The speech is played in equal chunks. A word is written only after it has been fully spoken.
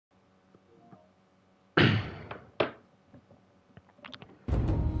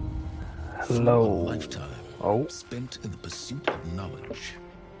Hello. Through a lifetime spent in the pursuit of knowledge,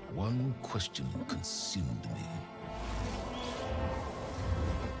 one question consumed me.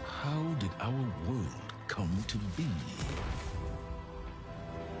 How did our world come to be?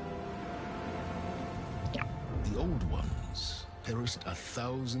 The old ones perished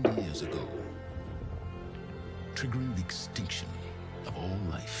 1,000 years ago, triggering the extinction of all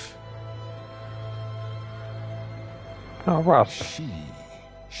life. Oh, Ross. She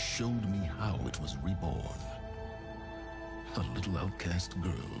showed me how it was reborn. A little outcast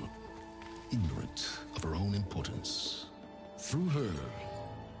girl, ignorant of her own importance. Through her,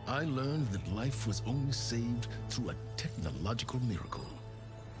 I learned that life was only saved through a technological miracle.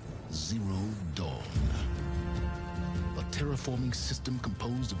 Zero Dawn. A terraforming system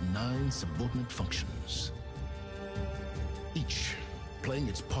composed of 9 subordinate functions, each playing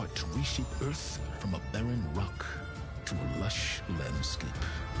its part to reshape Earth from a barren rock to a lush landscape.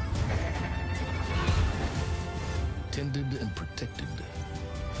 Tended and protected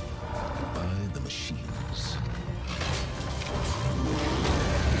by the machines.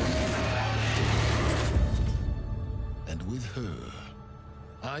 And with her,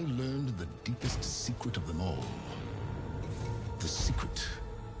 I learned the deepest secret of them all. The secret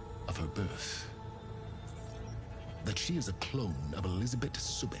of her birth. That she is a clone of Elizabeth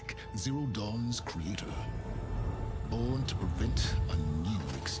Sobek, Zero Dawn's creator. Born to prevent a new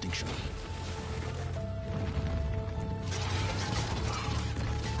extinction.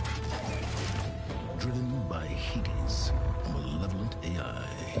 Driven by Hades, a malevolent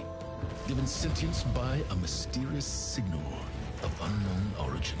AI. Given sentience by a mysterious signal of unknown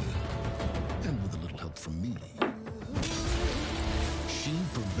origin. And with a little help from me, she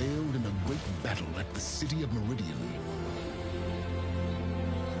prevailed in a great battle at the city of Meridian.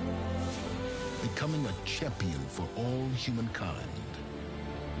 Becoming a champion for all humankind.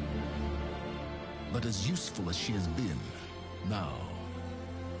 But as useful as she has been, now,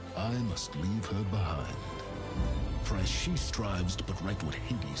 I must leave her behind. For as she strives to put right what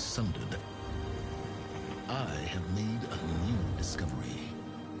Hades sundered, I have made a new discovery.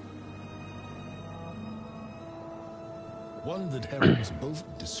 One that heralds both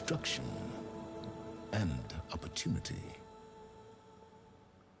destruction and opportunity.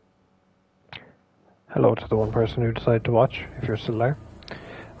 Hello to the one person who decided to watch, if you're still there.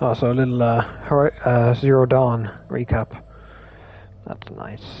 So a little Zero Dawn recap. That's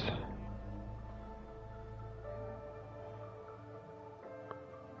nice.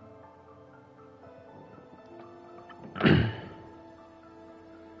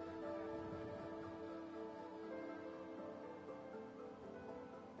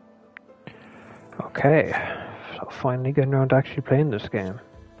 Okay, so finally getting around to actually playing this game.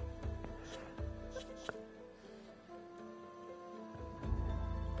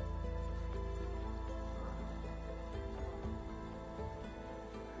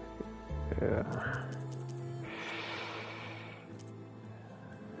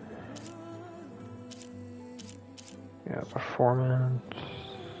 Yeah, performance.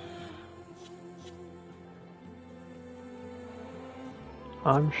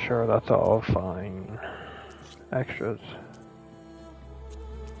 I'm sure that's all fine. Extras.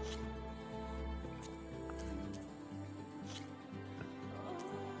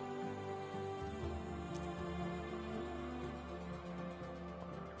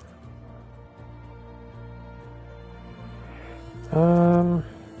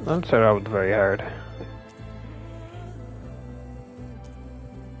 I'd say that was very hard.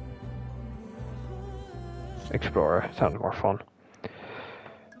 Explorer sounds more fun.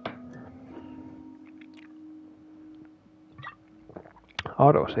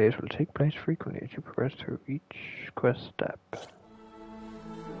 Auto saves will take place frequently as you progress through each quest step.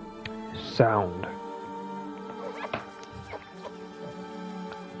 Sound.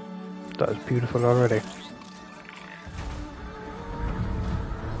 That is beautiful already.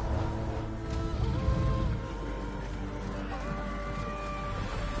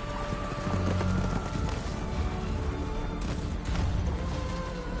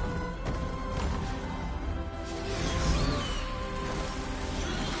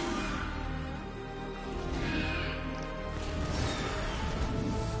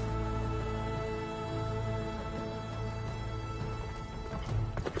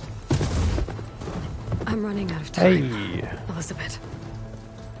 I'm running out of time. Hey! Elizabeth.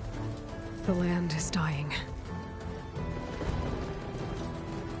 The land is dying.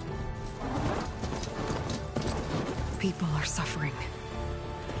 People are suffering.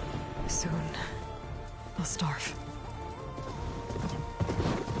 Soon, they'll starve.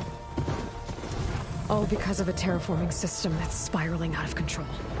 All because of a terraforming system that's spiraling out of control.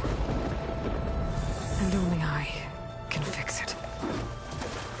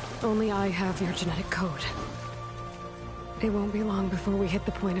 Only I have your genetic code. It won't be long before we hit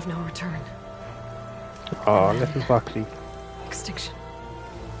the point of no return. Oh, little Foxy. Extinction.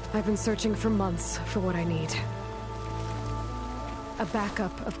 I've been searching for months for what I need. A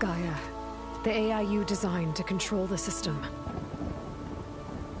backup of Gaia. The AIU designed to control the system.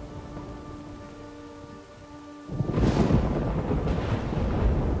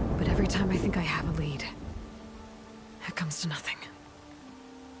 But every time I think I have a lead, it comes to nothing.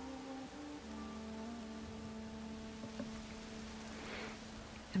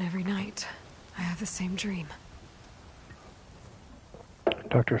 And every night, I have the same dream.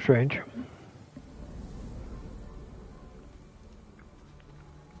 Doctor Strange.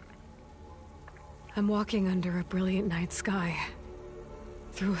 I'm walking under a brilliant night sky,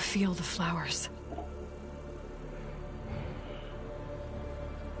 through a field of flowers.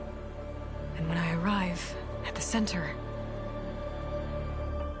 And when I arrive at the center,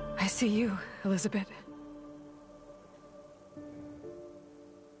 I see you, Elizabeth.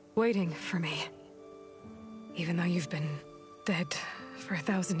 Waiting for me. Even though you've been dead for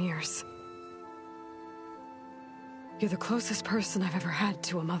 1,000 years. You're the closest person I've ever had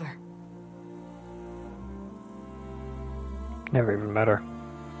to a mother. Never even met her.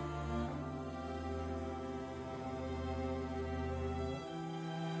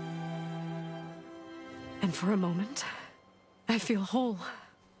 And for a moment, I feel whole.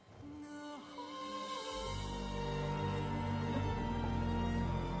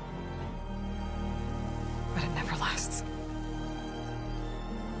 But it never lasts.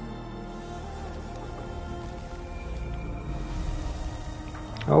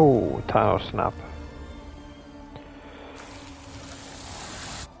 Oh, Thanos snap.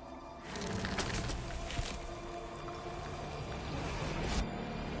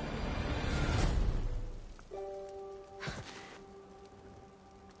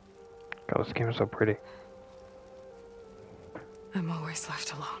 God, this game is so pretty. I'm always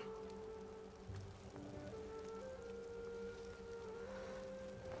left alone.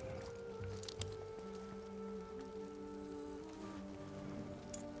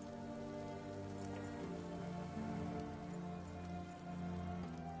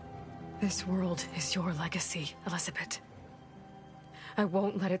 This world is your legacy, Elizabeth. I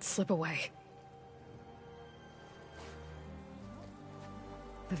won't let it slip away.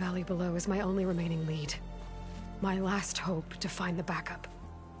 The valley below is my only remaining lead. My last hope to find the backup.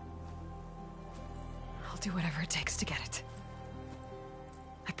 I'll do whatever it takes to get it.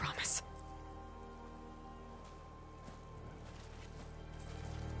 I promise.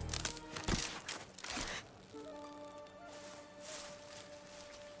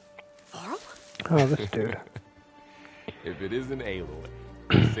 Varl? Oh, this dude. If it isn't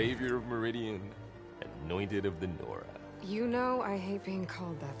Aloy, savior of Meridian, anointed of the Nora. You know I hate being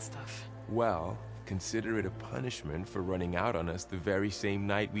called that stuff. Well, consider it a punishment for running out on us the very same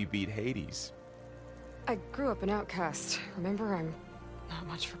night we beat Hades. I grew up an outcast. Remember, I'm not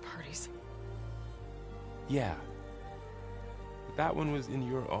much for parties. Yeah. But that one was in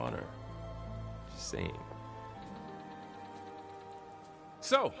your honor. Just saying.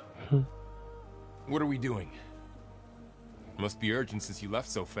 So, what are we doing? Must be urgent since you left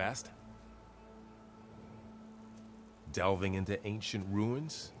so fast. Delving into ancient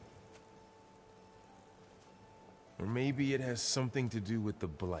ruins? Or maybe it has something to do with the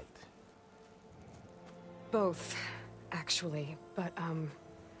Blight. Both, actually, but,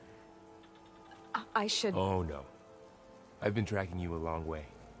 I should... Oh, no. I've been tracking you a long way.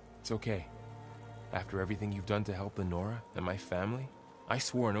 It's okay. After everything you've done to help the Nora and my family, I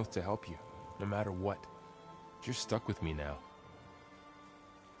swore an oath to help you, no matter what. You're stuck with me now.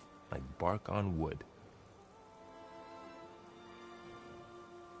 Like bark on wood.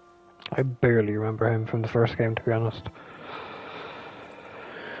 I barely remember him from the first game, to be honest.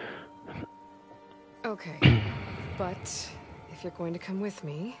 Okay, but if you're going to come with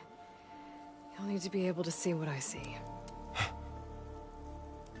me, you'll need to be able to see what I see.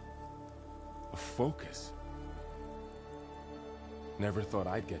 A focus? Never thought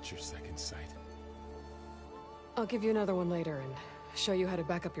I'd get your second sight. I'll give you another one later and show you how to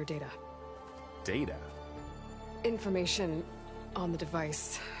back up your data. Data? Information on the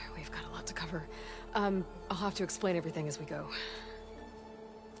device. We've got a lot to cover. I'll have to explain everything as we go.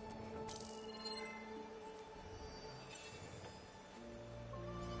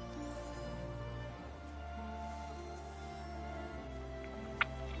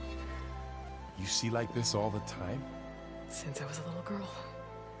 You see like this all the time? Since I was a little girl.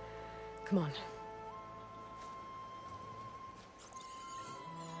 Come on.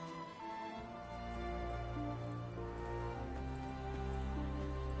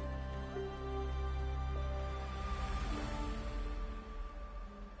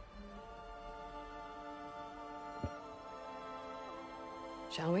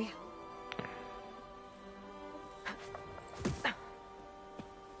 shall we?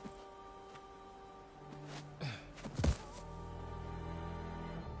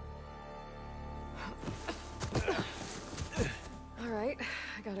 Alright,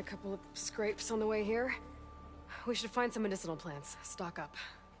 I got a couple of scrapes on the way here. We should find some medicinal plants, stock up.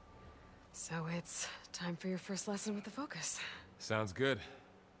 So it's time for your first lesson with the Focus. Sounds good.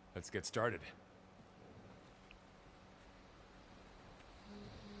 Let's get started.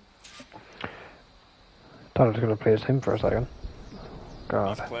 Thought I was gonna play as him for a second.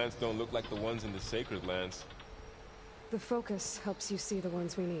 God. These plants don't look like the ones in the Sacred Lands. The Focus helps you see the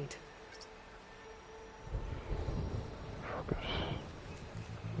ones we need. Focus.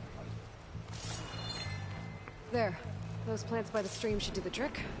 There. Those plants by the stream should do the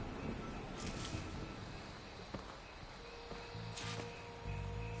trick.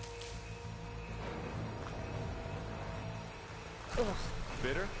 Ugh.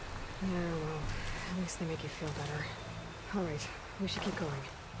 Bitter? Yeah, well, at least they make you feel better. Alright, we should keep going.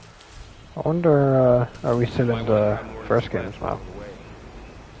 I wonder, are we still in Might the wanna grab more of first these game's plants map? along the way.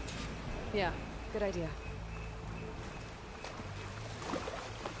 Yeah, good idea.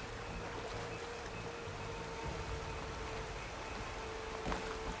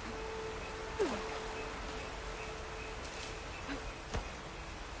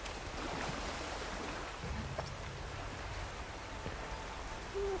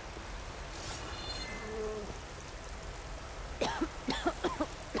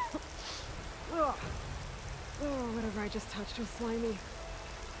 Ugh. Oh, whatever I just touched was slimy.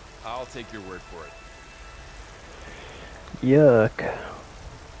 I'll take your word for it. Yuck.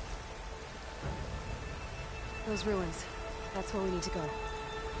 Those ruins. That's where we need to go.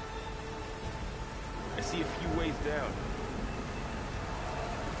 I see a few ways down.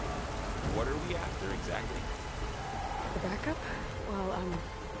 What are we after exactly? The backup? Well,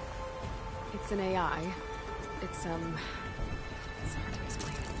 it's an AI. It's hard to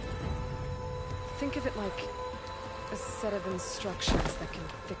explain. Think of it like a set of instructions that can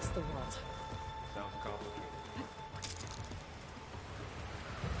fix the world. Sounds complicated.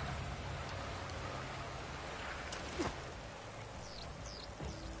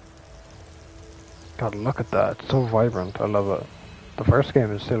 God, look at that. It's so vibrant. I love it. The first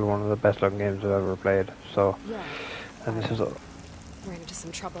game is still one of the best looking games I've ever played. So, Yeah. and this is a... Ran into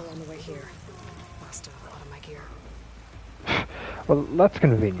some trouble on the way here. Lost a lot of my gear. Well, that's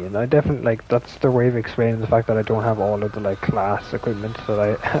convenient. I definitely, like, that's their way of explaining the fact that I don't have all of the, like, class equipment that I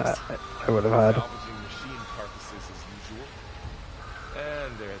would have had. Salvaging machine carcasses as usual.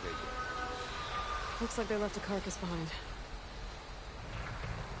 And there they go. Looks like they left a carcass behind.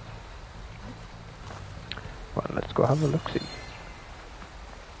 Well, let's go have a look-see.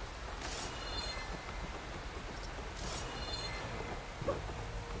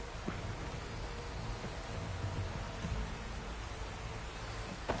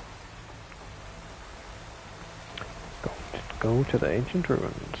 Go to the ancient ruins.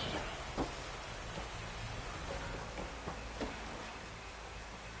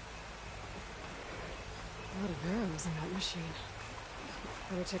 A lot of arrows in that machine.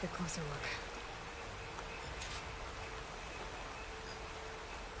 Better take a closer look.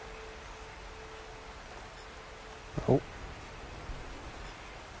 Oh.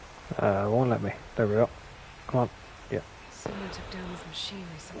 Won't let me. There we go. Come on. Yeah. Someone took down this machine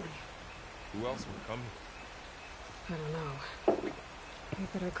recently. Who else would come? I don't know. We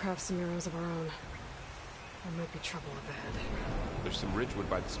better craft some arrows of our own. There might be trouble up ahead. There's some ridgewood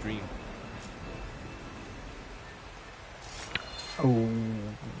by the stream. Oh,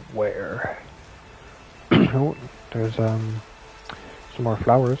 where? Oh, there's some more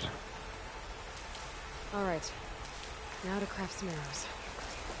flowers. All right. Now to craft some arrows.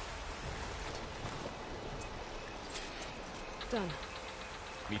 Done.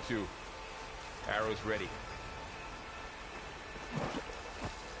 Me too. Arrows ready.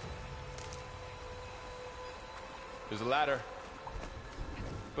 There's a ladder,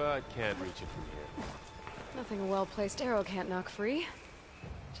 but can't reach it from here. Nothing a well-placed arrow can't knock free.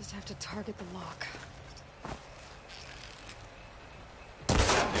 Just have to target the lock.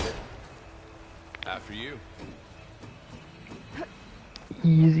 Did it. After you.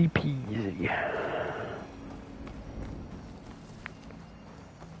 Easy peasy.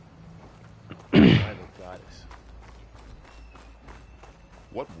 My goddess.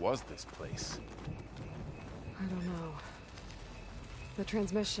 What was this place? I don't know. The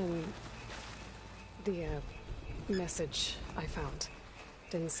transmission... The, message I found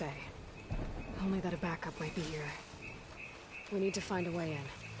didn't say. Only that a backup might be here. We need to find a way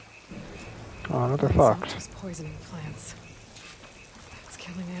in. Oh, another It's fox. not just poisoning plants. It's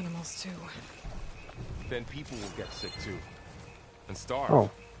killing animals too. Then people will get sick too. And starve.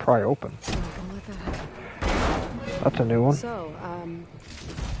 Oh, pry open. I'm not gonna let that happen. That's a new one. So,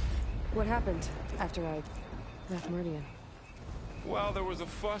 what happened after I left Meridian? Well, there was a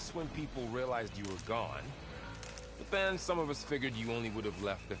fuss when people realized you were gone. But then some of us figured you only would have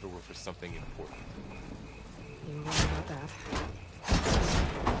left if it were for something important. You were right about that.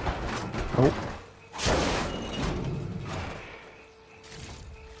 Oh,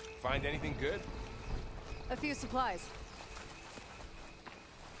 Find anything good? A few supplies.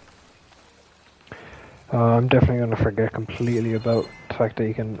 I'm definitely going to forget completely about the fact that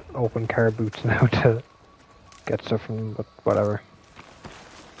you can open car boots now to get stuff from them, but whatever.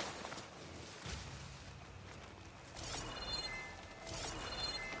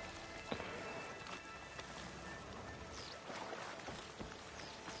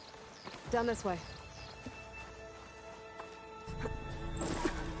 Down this way.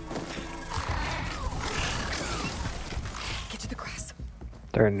 Get to the grass.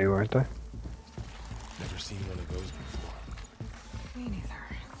 They're new, aren't they? Never seen one of those before. Me neither.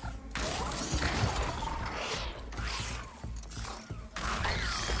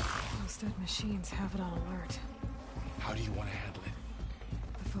 Those dead machines have it on alert. How do you want to handle it?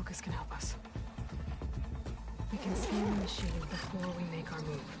 The focus can help us. We can scan the machine before we make our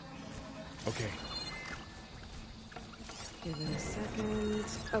move. Okay. Give it a second.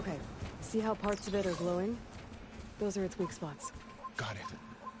 Okay. See how parts of it are glowing? Those are its weak spots. Got it.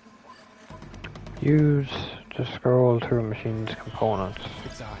 Use to scroll through a machine's components.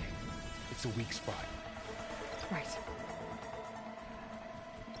 Its eye. It's a weak spot. Right.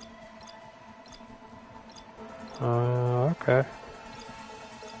 Okay.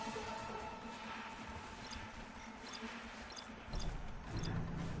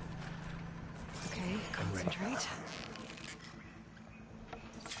 Okay, concentrate.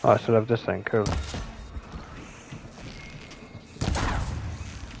 Oh, I still have this thing, cool.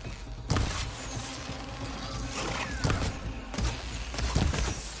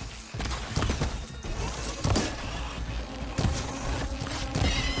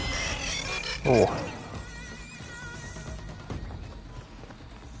 Oh.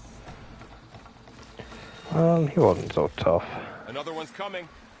 Well, he wasn't so tough. Another one's coming.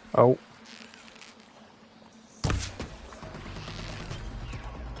 Oh.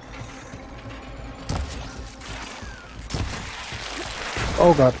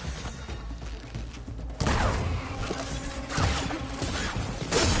 Oh god.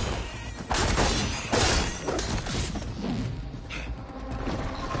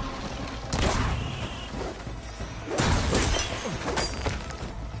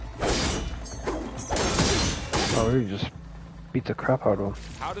 Oh, he just beat the crap out of him.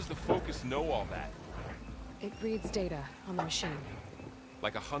 How does the focus know all that? It reads data on the machine.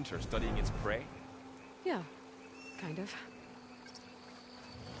 Like a hunter studying its prey? Yeah, kind of.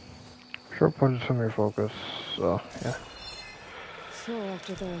 Sure punches from your focus, so yeah. So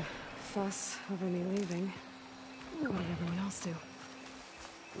after the fuss over me leaving, what did everyone else do?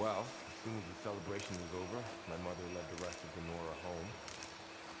 Well, as soon as the celebration was over, my mother led the rest of the Nora home.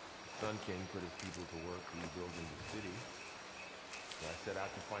 Sun King put his people to work rebuilding the city. So I set out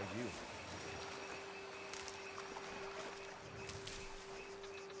to find you.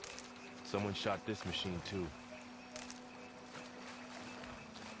 Someone shot this machine too.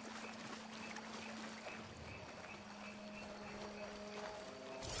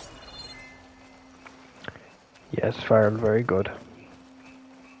 Yes, fired very good.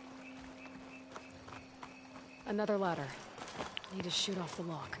 Another ladder. Need to shoot off the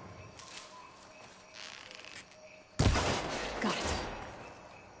log. Got it.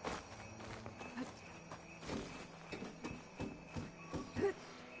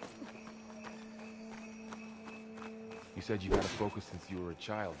 You said you had a focus since you were a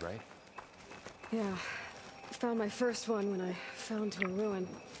child, right? Yeah. Found my first one when I fell into a ruin.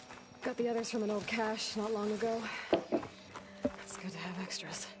 Got the others from an old cache not long ago. It's good to have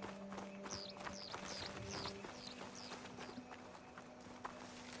extras.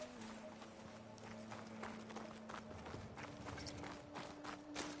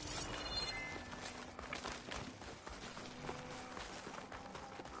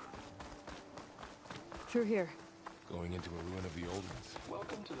 Through here. Going into a ruin of the old ones.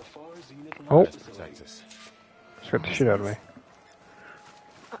 Welcome to the Far Zenith Oh. Texas. Scared the shit out of me.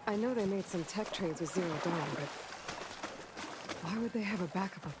 I know they made some tech trades with Zero Dawn, but why would they have a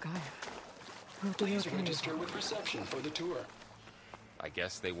backup of Gaia? What do Please they register with reception for the tour. I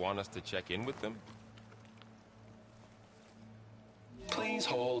guess they want us to check in with them. Please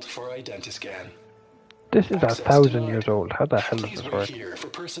hold for identiscan. This is Access 1,000 denied. years old. How the hell does Please this wait work? here for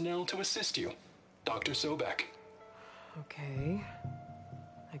personnel to assist you. Dr. Sobek. Okay.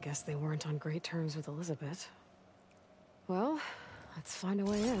 I guess they weren't on great terms with Elizabeth. Well, let's find a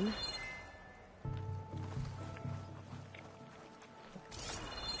way in.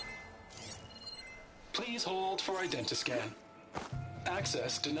 Please hold for identiscan.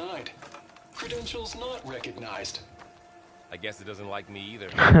 Access denied. Credentials not recognized. I guess it doesn't like me either.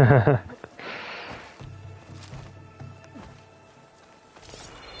 I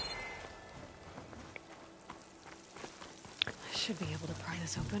should be able to pry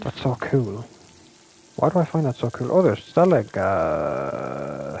this open. That's so cool. Why do I find that so cool? Oh, there's stalactites.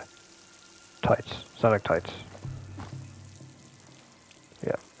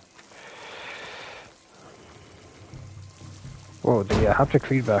 Yeah. Whoa, the haptic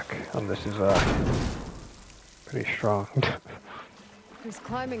feedback on this is pretty strong. There's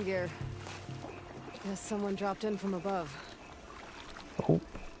climbing gear. Guess someone dropped in from above. Oh,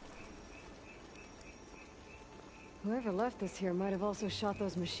 Whoever left this here might have also shot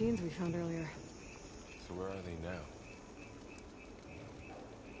those machines we found earlier. So where are they now?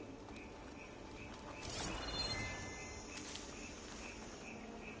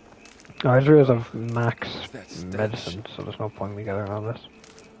 I just realized I've max That stench. medicine, so there's no point in me gathering all this.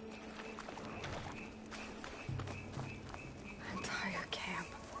 Entire camp.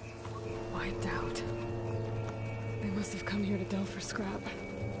 Wiped out. They must have come here to delve for scrap.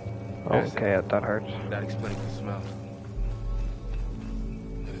 Oh, okay, that hurts. That explains the smell.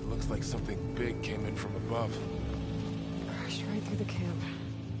 And it looks like something big came in from above. Crashed right through the camp.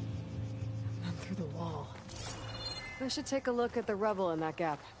 And then through the wall. I should take a look at the rubble in that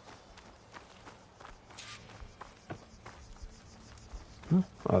gap.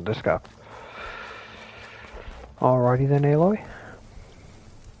 Oh, this gap. Alrighty then, Aloy.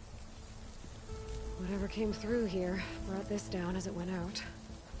 Whatever came through here brought this down as it went out.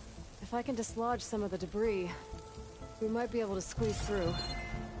 If I can dislodge some of the debris, we might be able to squeeze through.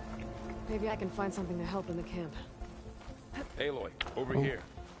 Maybe I can find something to help in the camp. Aloy, over here.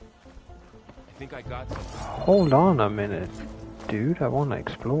 I think I got something. Hold on a minute, dude. I want to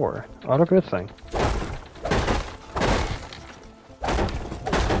explore. Oh, look at this thing.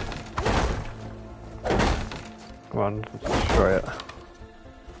 Come on, let's destroy it.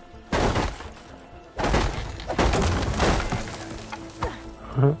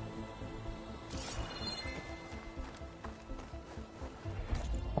 I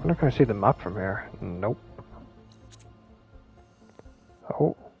wonder if I see the map from here. Nope.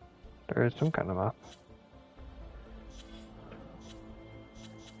 Oh, there is some kind of map.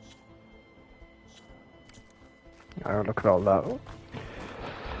 I'll look at all that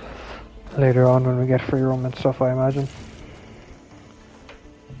later on when we get free roam and stuff, I imagine.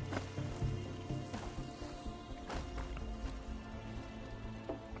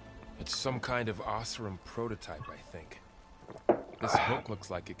 It's some kind of Oseram prototype, I think. This hook looks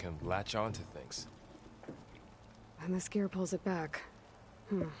like it can latch onto things. And this gear pulls it back.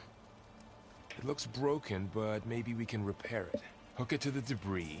 It looks broken, but maybe we can repair it. Hook it to the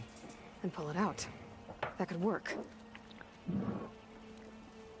debris. And pull it out. That could work.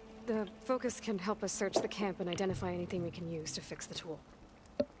 The focus can help us search the camp and identify anything we can use to fix the tool.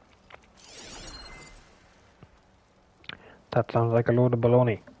 That sounds like a load of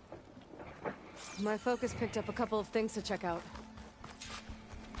baloney. My focus picked up a couple of things to check out.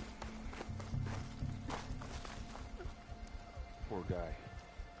 Poor guy.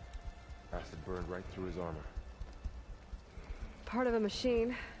 Acid burned right through his armor. Part of a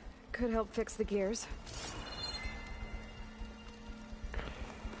machine. Could help fix the gears.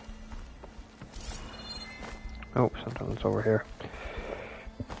 Oh, something's over here.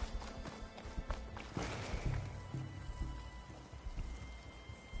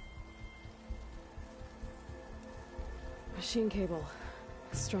 Machine cable.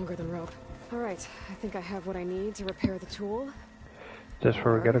 Stronger than rope. Alright, I think I have what I need to repair the tool. Is this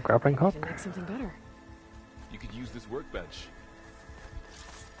where we get a grappling hook? Even make something better. You could use this workbench.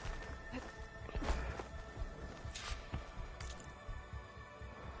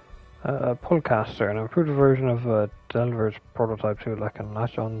 A pullcaster, an improved version of Delver's prototype tool that can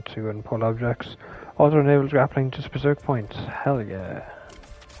latch onto and pull objects. Also enables grappling to specific points. Hell yeah.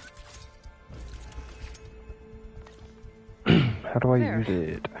 How do I There.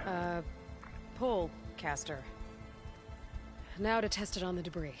 use it? Pull caster. Now to test it on the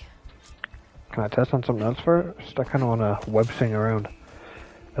debris. Can I test on something else first? I kind of want to web swing around.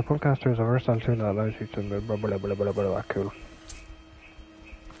 The pullcaster is a versatile tool that allows you to blah blah blah blah blah blah blah. Cool.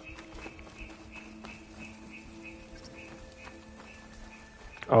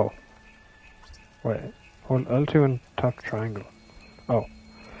 Oh. Wait. Hold L2 and tap triangle. Oh.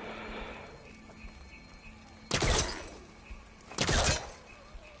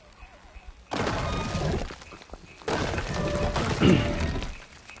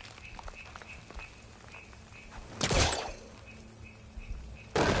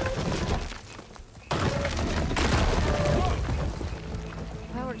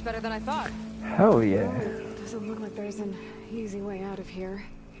 That worked better than I thought. Hell yeah. Doesn't look like there's an easy way out of here.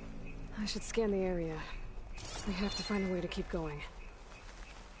 I should scan the area. We have to find a way to keep going.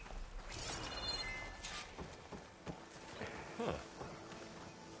 Huh.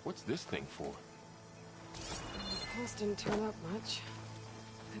 What's this thing for? The pulse didn't turn up much.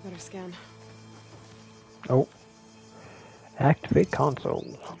 I better scan. Oh. Activate console.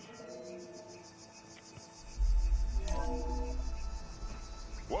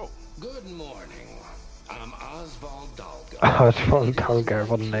 Whoa. Good morning. I'm Oswald Dalgar. Oswald It is Dalgar,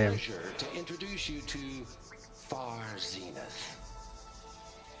 what a my name. pleasure to introduce you to Far Zenith.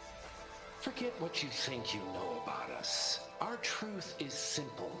 Forget what you think you know about us. Our truth is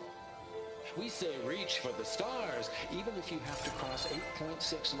simple. We say reach for the stars, even if you have to cross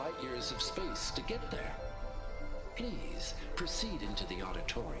 8.6 light years of space to get there. Please proceed into the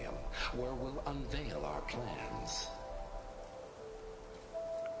auditorium, where we'll unveil our plans.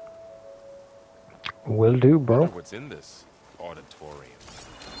 Will do, I bro. wonder what's in this auditorium.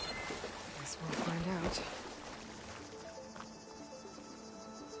 Guess we'll find out.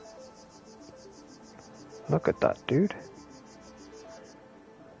 Look at that, dude.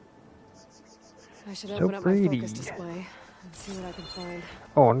 I should So open up my pretty. focus display and see what I can find.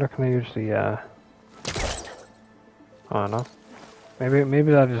 Oh, I wonder can I use the, I don't know.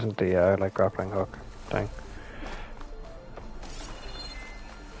 Maybe that isn't the, like, grappling hook thing.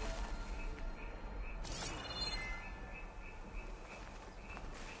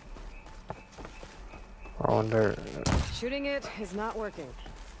 I wonder... Shooting it is not working.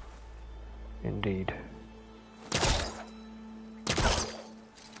 Indeed.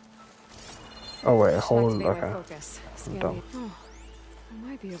 Oh wait, I should hold, activate my okay. focus. Scan done. the- Oh, I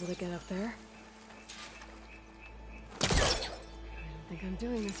might be able to get up there. I don't think I'm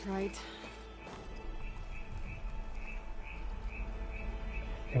doing this right.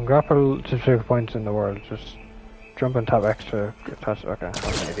 You can grapple to specific points in the world, just jump and tap X to attach. Okay,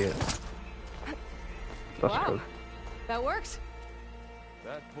 I'm an idiot. That's Wow. cool. That works?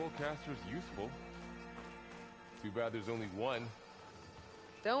 That pullcaster's useful. Too bad there's only one.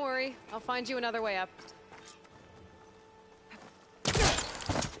 Don't worry, I'll find you another way up.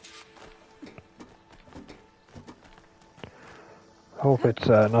 Hope it's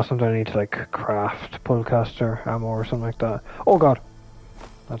not something I need to like craft pullcaster ammo or something like that. Oh god!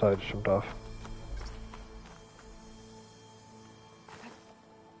 I thought I just jumped off.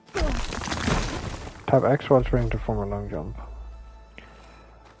 Tap X while sprinting to form a long jump.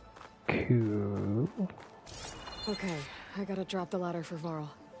 Cool. Okay, I gotta drop the ladder for Varl.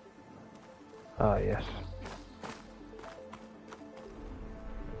 Ah, yes.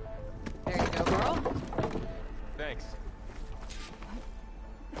 There you go, Varl. Thanks.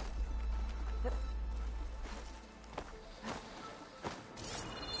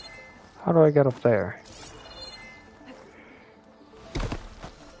 How do I get up there?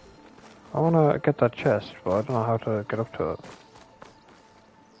 I wanna get that chest, but I don't know how to get up to it.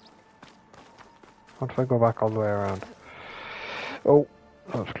 What if I go back all the way around? Oh,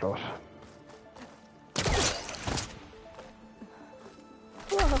 that was close.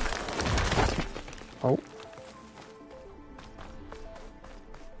 Oh.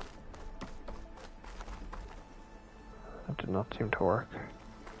 That did not seem to work.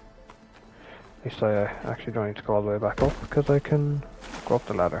 At least I actually don't need to go all the way back up because I can go up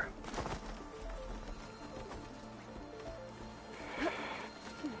the ladder.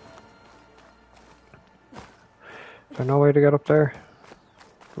 Is there no way to get up there?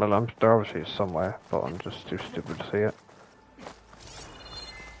 Well, there obviously is some way, but I'm just too stupid to see it.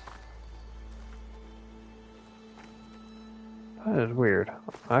 That is weird.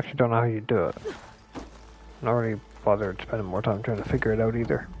 I actually don't know how you do it. I'm not really bothered spending more time trying to figure it out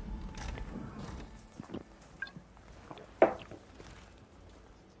either.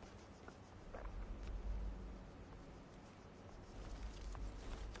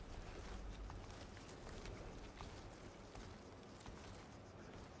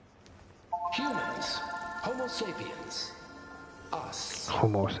 Humans, Homo sapiens, us.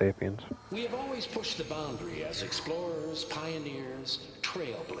 Homo sapiens. We have always pushed the boundary as explorers, pioneers,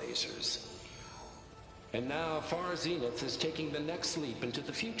 trailblazers. And now Far Zenith is taking the next leap into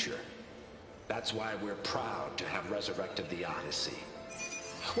the future. That's why we're proud to have resurrected the Odyssey.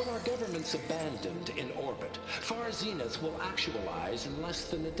 What our government's abandoned in orbit, Far Zenith will actualize in less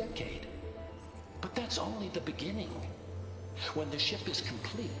than a decade. But that's only the beginning. When the ship is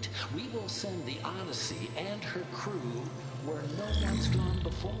complete, we will send the Odyssey and her crew where no one's gone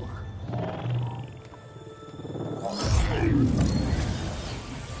before.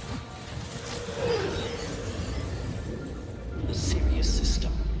 The Sirius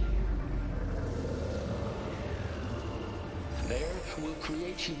system. There, we'll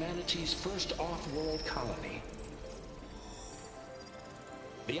create humanity's first off-world colony.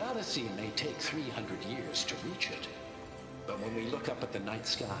 The Odyssey may take 300 years to reach it, but when we look up at the night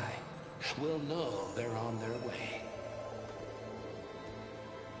sky, we'll know they're on their way.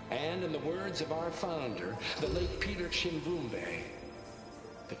 And in the words of our founder, the late Peter Chimvumbe,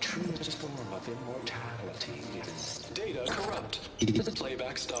 the truest form of immortality is... Data corrupt.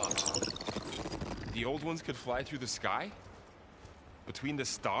 Playback stopped. The old ones could fly through the sky? Between the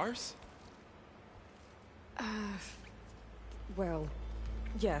stars? Well,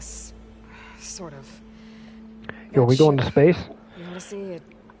 yes. Sort of. Yo, we going to space? The Odyssey, it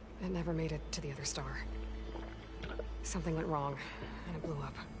never made it to the other star. Something went wrong, and it blew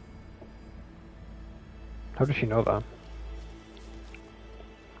up. How does she know that?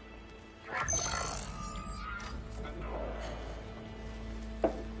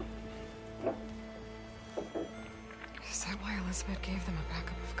 Is that why Elizabeth gave them a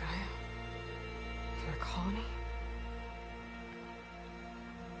backup of Gaia? For their colony?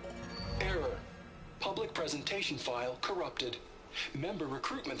 Error. Public presentation file corrupted. Member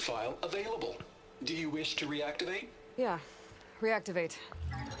recruitment file available. Do you wish to reactivate? Yeah. Reactivate.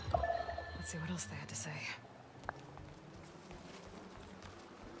 Let's see what else they had to say.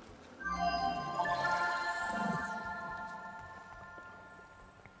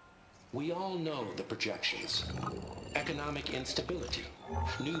 We all know the projections. Economic instability,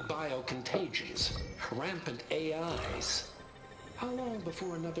 new biocontagions, rampant AIs. How long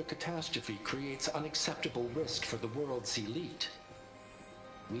before another catastrophe creates unacceptable risk for the world's elite?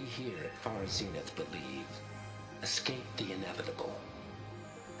 We here at Far Zenith believe, escape the inevitable.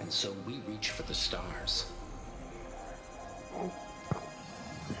 And so we reach for the stars.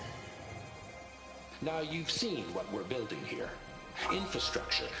 Now you've seen what we're building here.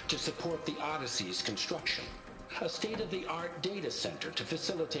 Infrastructure to support the Odyssey's construction. A state-of-the-art data center to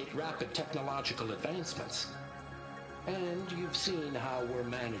facilitate rapid technological advancements. And you've seen how we're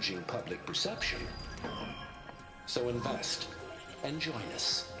managing public perception. So invest and join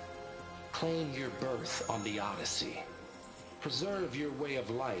us. Claim your berth on the Odyssey. Preserve your way of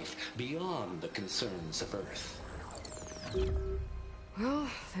life beyond the concerns of Earth. Well,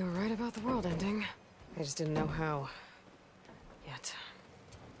 they were right about the world ending. I just didn't know how. Yet.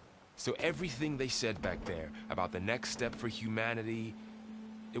 So everything they said back there about the next step for humanity,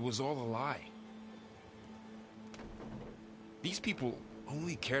 it was all a lie. These people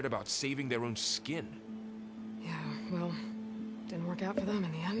only cared about saving their own skin. Yeah, well, didn't work out for them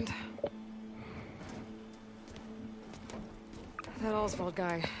in the end. That Oswald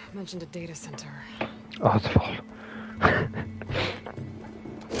guy mentioned a data center. Oswald.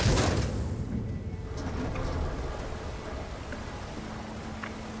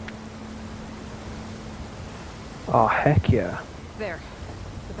 Oh, heck yeah. There.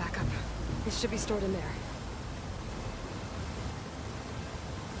 The backup. It should be stored in there.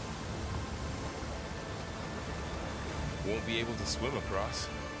 Won't be able to swim across.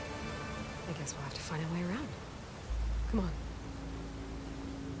 I guess we'll have to find a way around. Come on.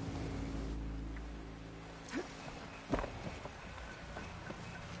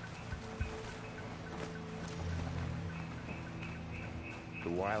 The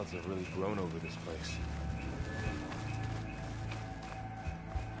wilds have really grown over this place.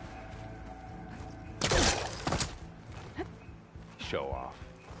 Show off.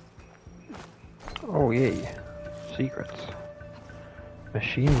 Oh, yay. Secrets.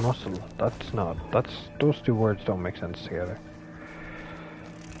 Machine muscle. Those two words don't make sense together.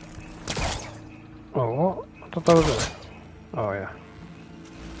 Oh, what? I thought that was it. Oh, yeah.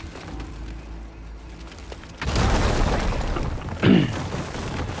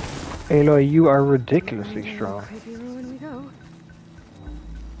 Aloy, you are ridiculously strong. Creepy ruin we go.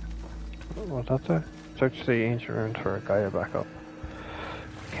 What's that say? Search the ancient ruins for a Gaia backup.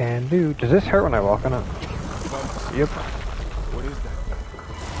 Can do. Does this hurt when I walk on it? Yep. What is that?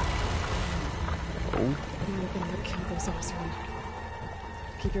 Oh. You're gonna kill those Osram.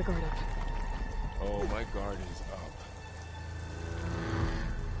 Keep your guard up. Oh, my guard is up.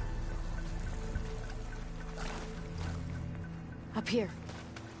 Up here.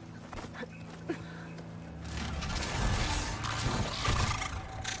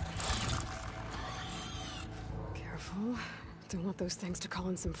 Don't want those things to call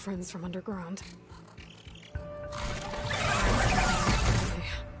in some friends from underground. Okay,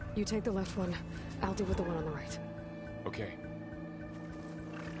 you take the left one. I'll deal with the one on the right. Okay.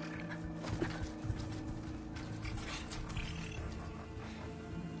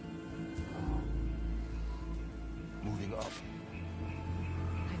 Moving up.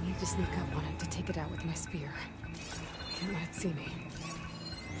 I need to sneak up on it to take it out with my spear. Can't let it see me.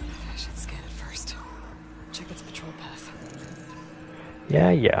 I should scan it first. Check its patrol path.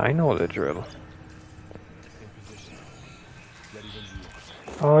 Yeah, I know the drill. In position. Ready when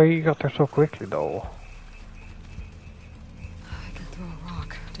you are. Oh, you got there so quickly, though. I can throw a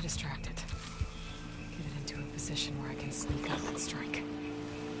rock to distract it. Get it into a position where I can sneak up and strike.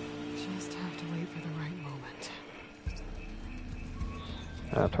 Just have to wait for the right moment.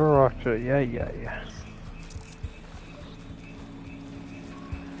 Throw a rock to... Yeah.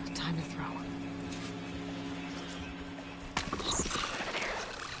 Time to throw.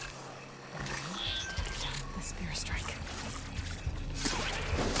 The spear strike.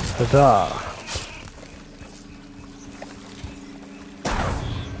 Huzzah!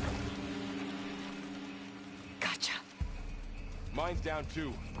 Gotcha. Mine's down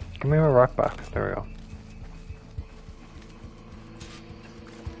too. Give me my rock back. There we go.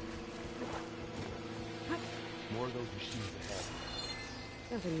 More of those machines ahead.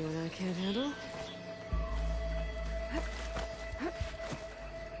 Nothing you and I can't handle.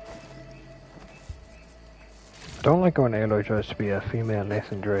 I don't like when Aloy tries to be a female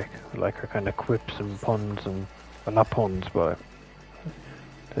Nathan Drake. I like her kind of quips and puns and... Well, not puns, but...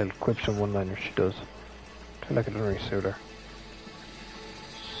 little quips and one-liners she does. I feel like it doesn't really suit her.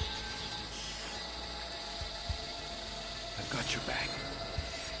 I've got your back.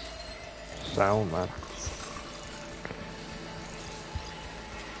 Sound, man.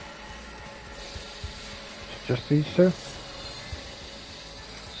 Just these two?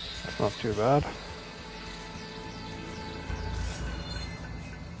 That's not too bad.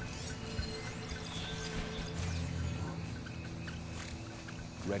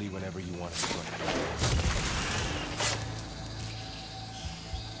 Ready whenever you want to strike.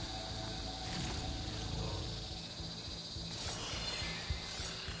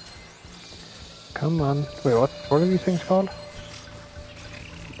 Come on. Wait, what are these things called?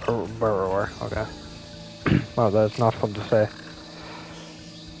 Burrower, okay. Wow, that's not fun to say.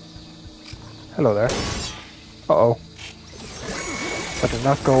 Hello there. Uh-oh. That did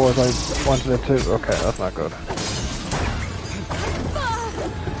not go as I wanted it to. Okay, that's not good.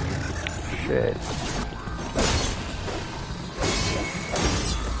 Shit.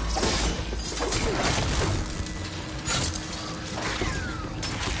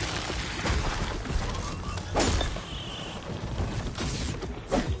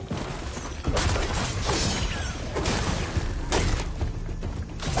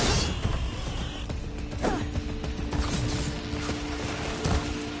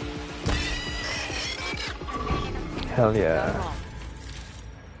 Hell yeah.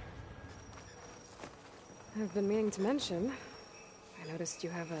 I've been meaning to mention, I noticed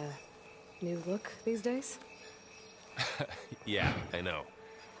you have a new look these days. Yeah, I know.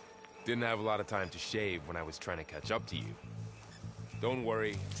 Didn't have a lot of time to shave when I was trying to catch up to you. Don't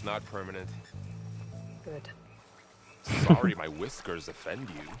worry, it's not permanent. Good. Sorry my whiskers offend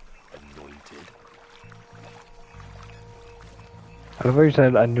you, anointed. I love how you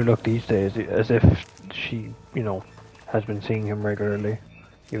said a new look these days, as if she, you know, has been seeing him regularly,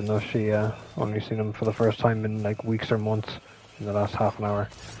 even though she only seen him for the first time in like weeks or months in the last half an hour.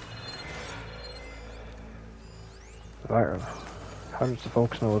 How does the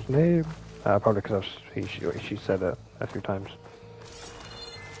folks know his name? Probably because she said it a few times.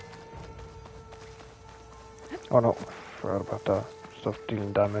 Oh no, forgot about that stuff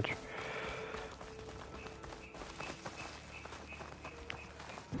dealing damage.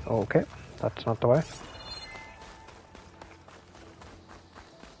 Okay, that's not the way.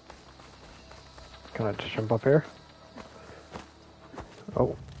 Can I just jump up here?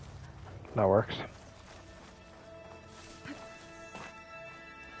 Oh, that works.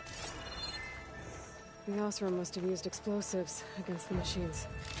 The Osram must have used explosives against the machines.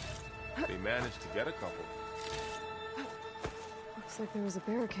 They managed to get a couple. Looks like there was a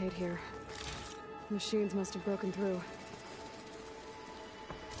barricade here. Machines must have broken through.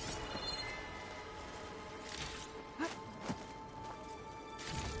 I'll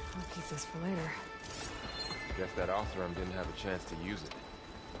keep this for later. Guess that Oseram didn't have a chance to use it.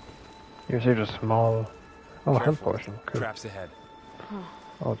 Here's just a small... Oh, health Careful. potion. Cool. Traps ahead. Huh.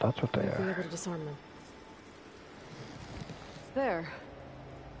 Oh, that's what they Might be are. able to disarm them. There.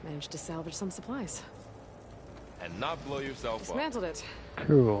 Managed to salvage some supplies. and not blow yourself up. Dismantled it.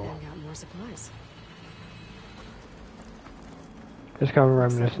 Cool. And got more supplies. It's kind of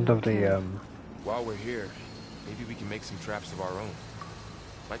reminiscent of the While we're here, maybe we can make some traps of our own.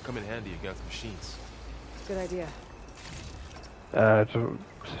 Might come in handy against machines. Good idea. it's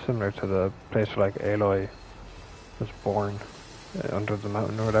similar to the place where like Aloy was born under the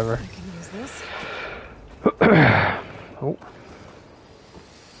mountain or whatever. I can use this. Oh,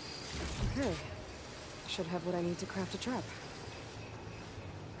 Okay. Should have what I need to craft a trap.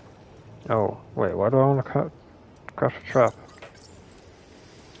 oh, wait, why do I want to craft a trap?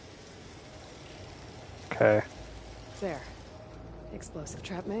 Okay. There. Explosive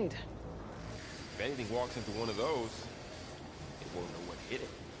trap made. If anything walks into one of those, it won't know what hit it.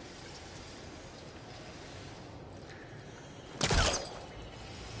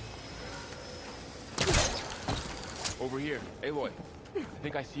 Over here, Aloy. I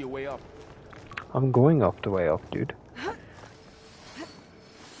think I see a way up. I'm going up the way up, dude.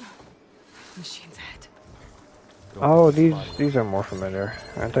 Machine's head. Oh, these are more familiar,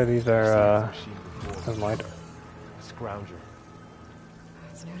 aren't they? These are never mind. Scrounger.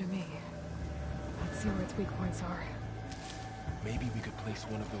 It's new to me. Let's see where its weak points are. Maybe we could place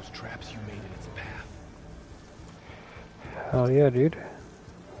one of those traps you made in its path. Hell yeah, dude.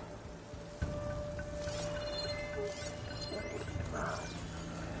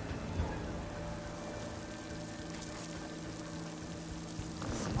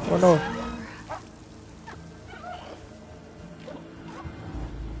 Oh no.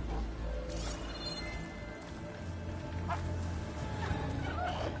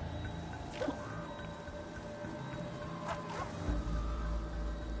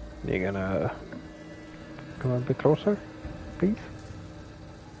 You gonna come a bit closer, please?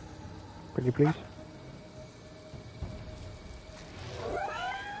 Pretty please?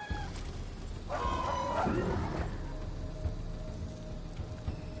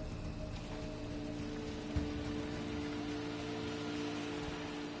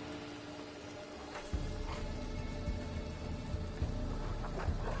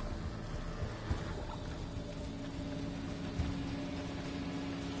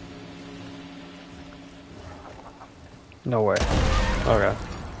 No way. Okay.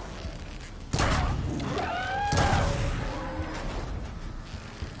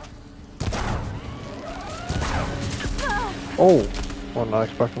 Oh! Was not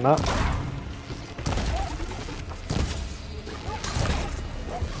expecting that.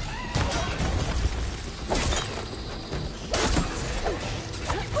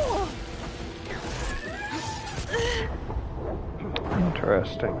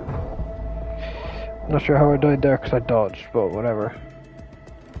 Interesting. Not sure how I died there because I dodged, but whatever.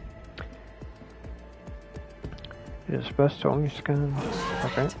 It's best to only scan.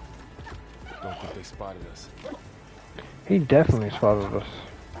 Okay. Don't think they spotted us. He definitely spotted us.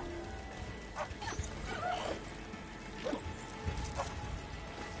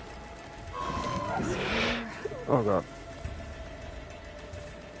 Oh god.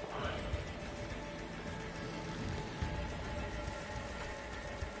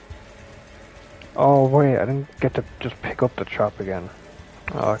 Oh wait, I didn't get to just pick up the trap again.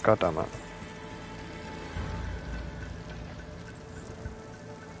 Oh goddammit.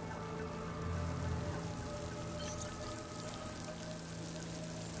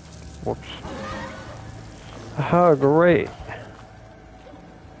 Whoops. Aha, great.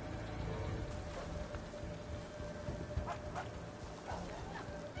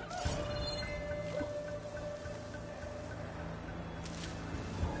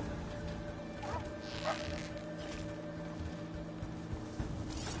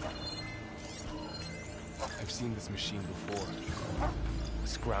 I've seen this machine before.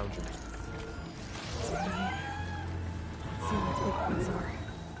 Scrounger. See where its weak points are.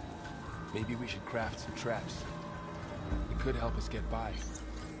 Maybe we should craft some traps. It could help us get by.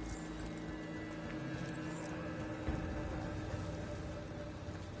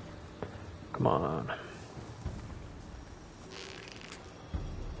 Come on.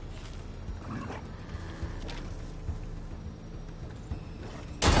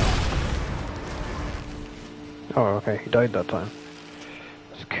 Oh, okay, he died that time.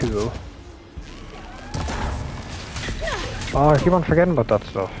 That's cool. Oh, I keep on forgetting about that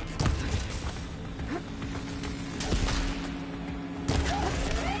stuff.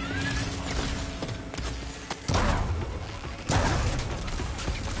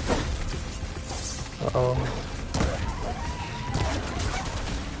 Uh-oh.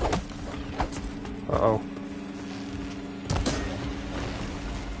 Uh-oh.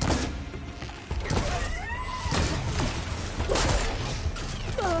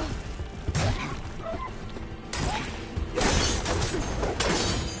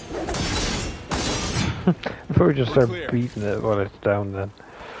 probably just We're start clear. beating it while it's down then.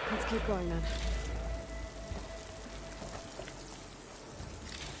 Let's keep going then.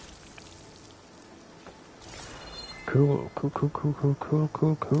 Cool, cool, cool, cool, cool, cool,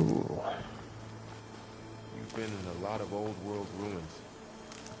 cool, cool. You've been in a lot of old world ruins.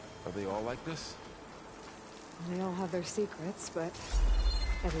 Are they all like this? They all have their secrets, but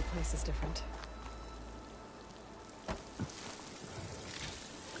every place is different.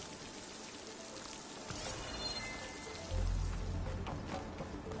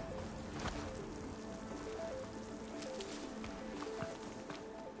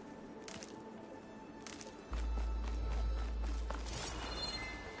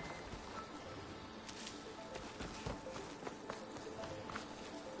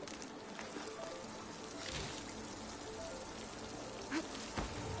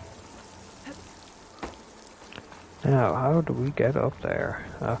 Now, how do we get up there?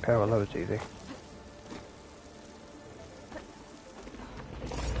 Okay, well that was easy.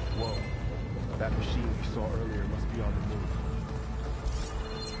 Whoa. That machine we saw earlier must be on the move.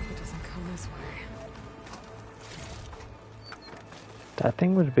 Let's hope it doesn't come this way. That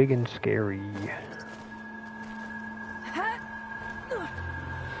thing was big and scary.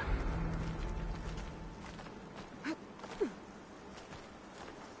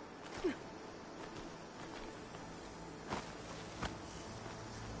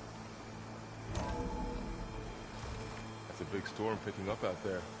 That's a big storm picking up out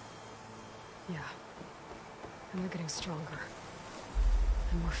there. Yeah. And they're getting stronger.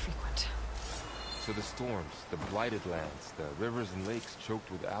 And more frequent. So the storms, the blighted lands, the rivers and lakes choked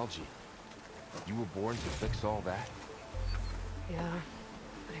with algae. You were born to fix all that? Yeah.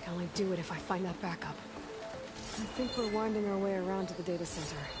 But I can only do it if I find that backup. I think we're winding our way around to the data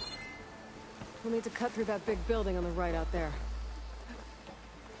center. We'll need to cut through that big building on the right out there.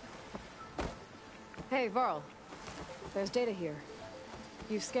 Hey, Varl. There's data here.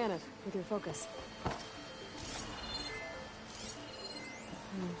 You scan it with your focus.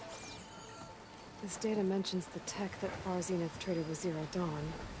 This data mentions the tech that Far Zenith traded with Zero Dawn.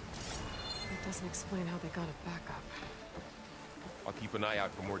 It doesn't explain how they got it back up. I'll keep an eye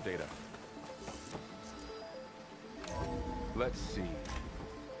out for more data. Let's see.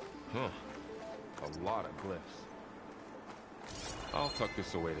 Huh. A lot of glyphs. I'll tuck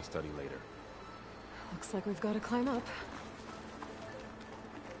this away to study later. Looks like we've got to climb up.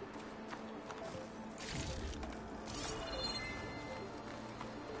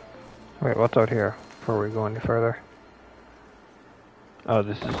 Wait, what's out here before we go any further? Oh,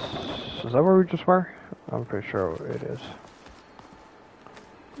 this is that where we just were? I'm pretty sure it is.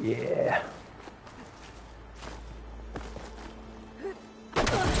 Yeah.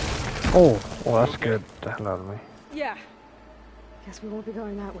 Oh, well that's good. The hell out of me. Yeah. Guess we won't be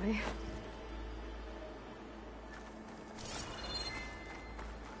going that way.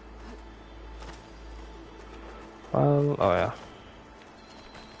 Well, oh yeah.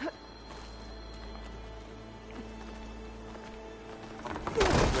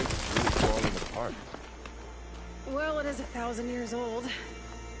 This place is really falling apart. Well, it is 1,000 years old.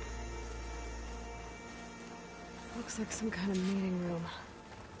 Looks like some kind of meeting room.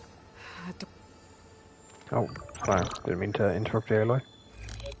 Oh, sorry. Didn't mean to interrupt you, Aloy.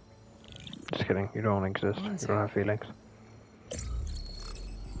 Just kidding. You don't exist. You don't have feelings.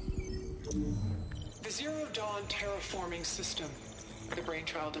 The Zero Dawn terraforming system, the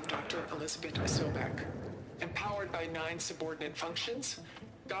brainchild of Dr. Elizabeth Sobek. Empowered by 9 subordinate functions,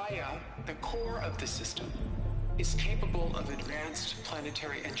 Gaia, the core of the system, is capable of advanced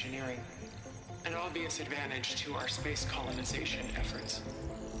planetary engineering, an obvious advantage to our space colonization efforts.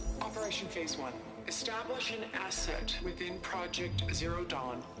 Operation Phase 1. Establish an asset within Project Zero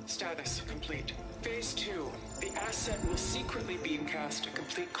Dawn. Status complete. Phase 2. The asset will secretly beamcast a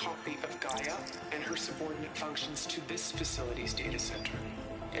complete copy of Gaia and her subordinate functions to this facility's data center.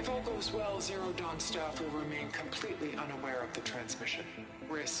 If all goes well, Zero Dawn staff will remain completely unaware of the transmission.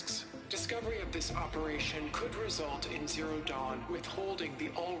 Risks. Discovery of this operation could result in Zero Dawn withholding the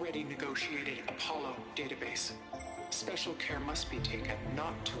already negotiated Apollo database. Special care must be taken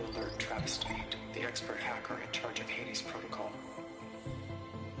not to alert Travis Tate, the expert hacker in charge of Hades Protocol.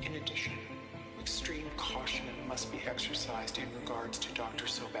 In addition, extreme caution must be exercised in regards to Dr.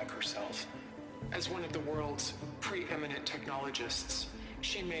 Sobek herself. As one of the world's preeminent technologists,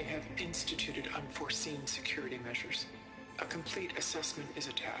 she may have instituted unforeseen security measures. A complete assessment is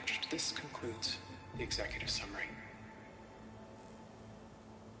attached. This concludes the executive summary.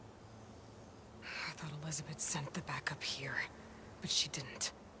 I thought Elizabeth sent the backup here, but she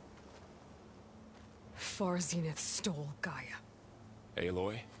didn't. Far Zenith stole Gaia.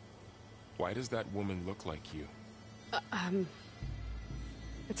 Aloy? Why does that woman look like you?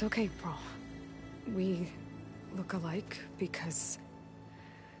 It's okay, bro. We look alike because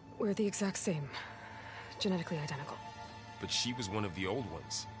we're the exact same. Genetically identical. But she was one of the old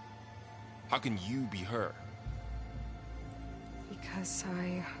ones. How can you be her? Because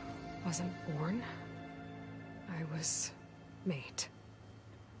I wasn't born. I was made.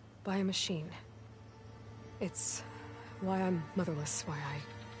 By a machine. It's why I'm motherless, why I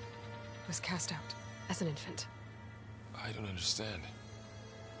was cast out as an infant. I don't understand.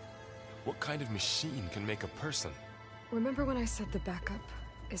 What kind of machine can make a person? Remember when I said the backup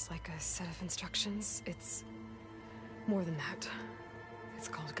is like a set of instructions? It's more than that. It's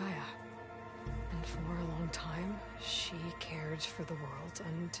called Gaia. And for a long time, she cared for the world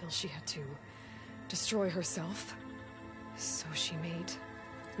until she had to destroy herself. So she made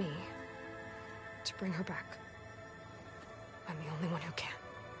me to bring her back. I'm the only one who can.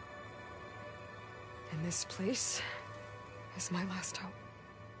 And this place is my last hope.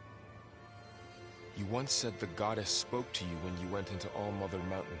 You once said the goddess spoke to you when you went into All-Mother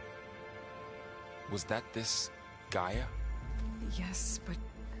Mountain. Was that this Gaia? Yes, but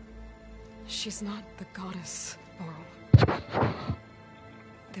she's not the goddess, Laurel.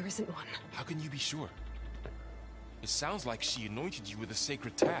 There isn't one. How can you be sure? It sounds like she anointed you with a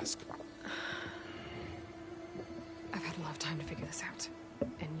sacred task. I've had a lot of time to figure this out.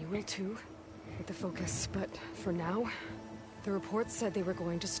 And you will too, with the focus. But for now, the reports said they were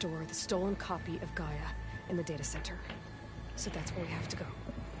going to store the stolen copy of Gaia in the data center. So that's where we have to go.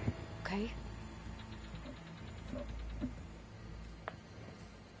 Okay?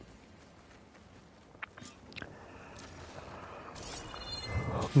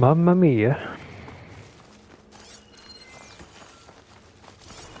 Mamma mia.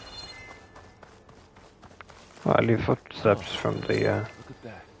 Oh, I leave footsteps from the, Look at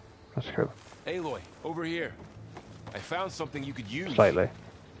that. that's cool. Aloy, over here. I found something you could use. Slightly.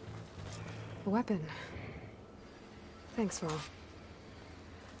 A weapon. Thanks, Val.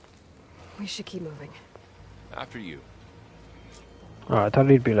 We should keep moving. After you. Oh, I thought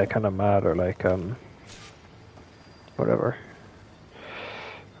he'd be like kind of mad or like, whatever.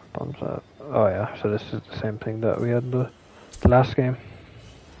 Thumbs up. Oh yeah, so this is the same thing that we had in the last game.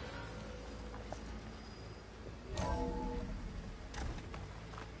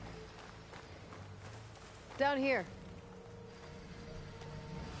 Down here.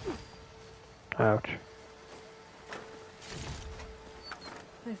 Ouch.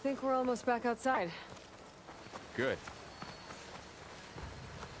 I think we're almost back outside. Good.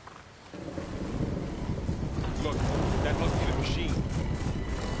 Look, that must be the machine.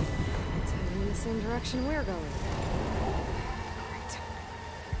 It's heading in the same direction we're going. Great.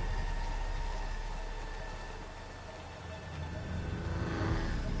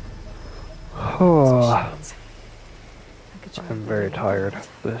 Oh, Machines. I could drive I'm by very them. tired.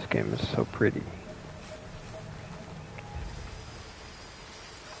 This game is so pretty.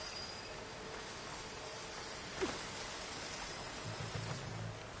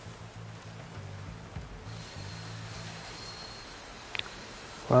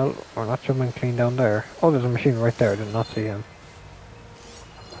 Well, we're not jumping clean down there. Oh, there's a machine right there. I did not see him.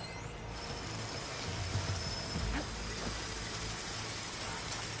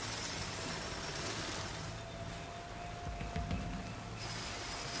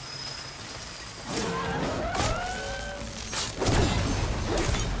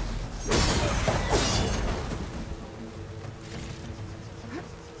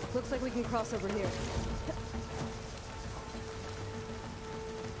 Looks like we can cross over here.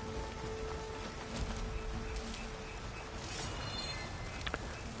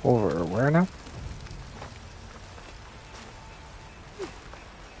 Over where now?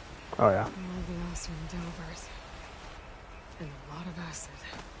 Oh yeah. A lot of acid and Delvers. And a lot of acid.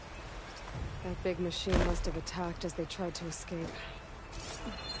 That big machine must have attacked as they tried to escape.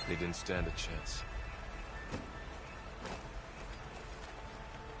 They didn't stand a chance.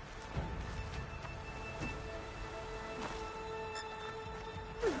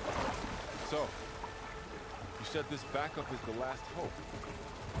 So, you said this backup is the last hope.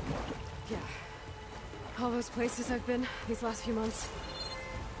 Yeah. All those places I've been these last few months,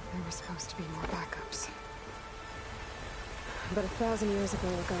 there were supposed to be more backups. But 1,000 years ago,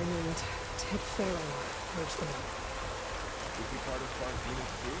 a guy named Ted Farrow urged them up. Is he part of Spawn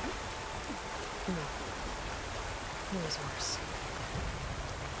Demons too? No. It was worse.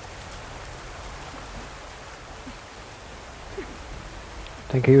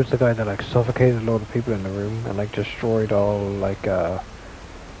 I think he was the guy that like suffocated a load of people in the room and like destroyed all like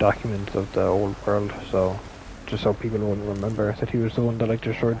documents of the old world. So just so people wouldn't remember that he was the one that like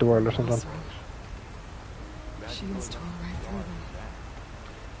destroyed the world or something. Also, machines tore right through them.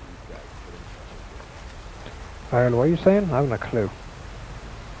 Ireland, what are you saying? I haven't a clue.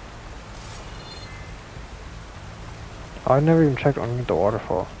 I've never even checked underneath the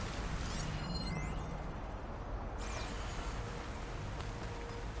waterfall.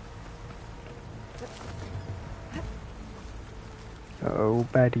 Oh,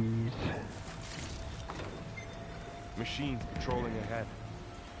 baddies. Machines patrolling ahead.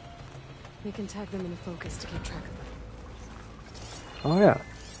 We can tag them into focus to keep track of them. Oh yeah.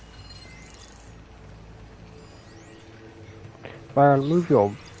 Barrel, move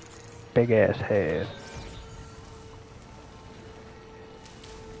your big ass head.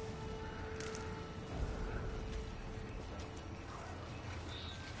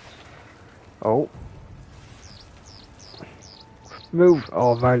 Oh. Move!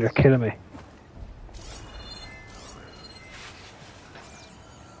 Oh, Val, you're killing me.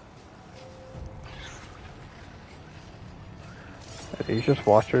 Are these just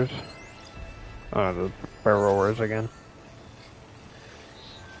watchers? Oh, the burrowers again.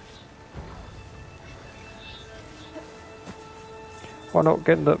 Oh no,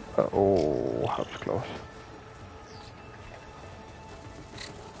 get in the... oh, that was close.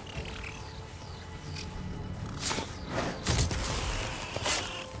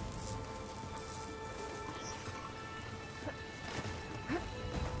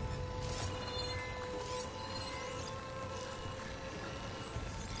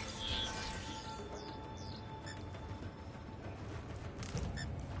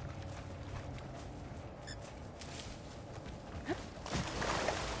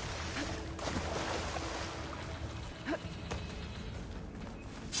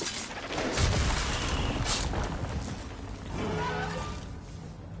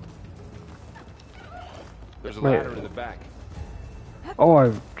 There's a ladder in the back.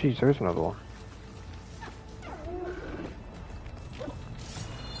 Oh, geez, there's another one.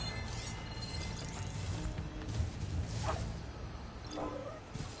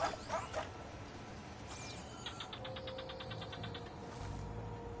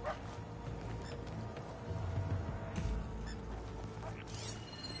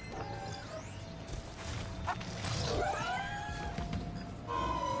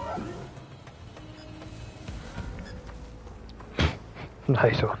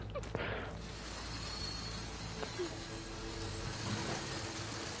 Nice one.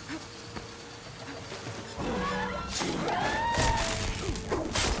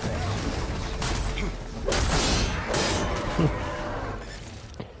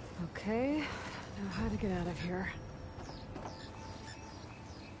 Okay, now how to get out of here.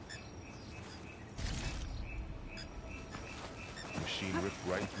 Machine ripped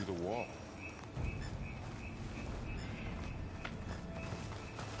right through the wall.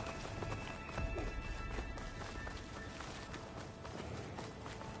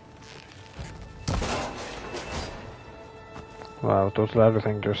 Wow, those ladder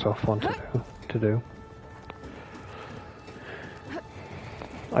things are so fun to do.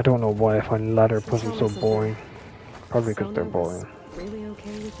 I don't know why I find ladder puzzles so boring. Probably because they're boring. Really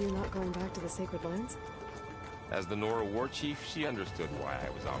okay with you not going back to the Sacred Lands? As the Nora war chief, she understood why I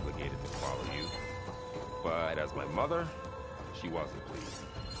was obligated to follow you. But as my mother, she wasn't pleased.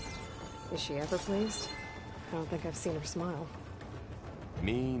 Is she ever pleased? I don't think I've seen her smile.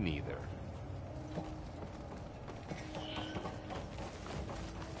 Me neither.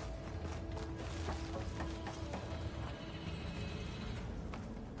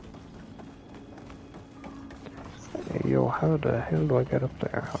 Hey, yo, how the hell do I get up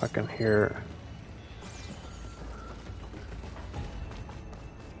there? I can hear...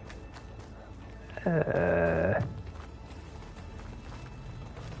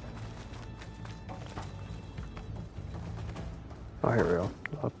 Oh, here we go.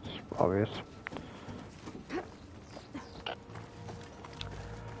 That's obvious.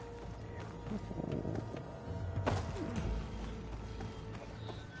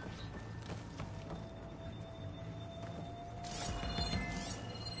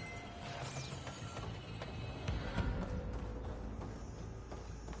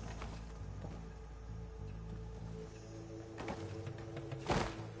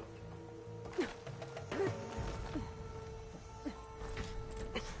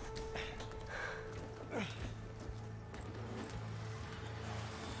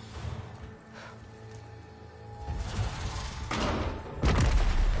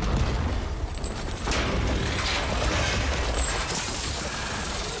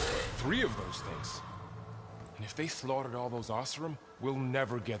 Of those things. And if they slaughtered all those Oseram, we'll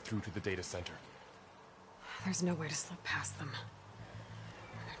never get through to the data center. There's no way to slip past them.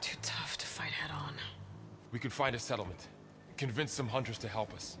 They're too tough to fight head on. We could find a settlement. Convince some hunters to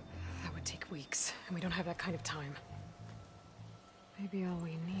help us. That would take weeks, and we don't have that kind of time. Maybe all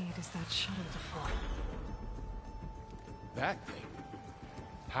we need is that shuttle to fall. That thing?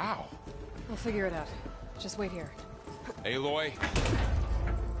 How? We'll figure it out. Just wait here. Aloy.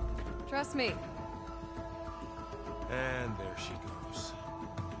 Trust me. And there she goes.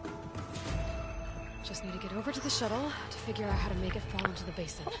 Just need to get over to the shuttle to figure out how to make it fall into the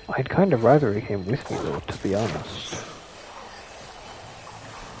basin. I'd kind of rather he came with me though, to be honest.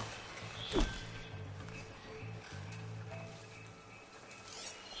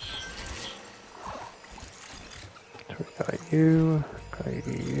 So we got you,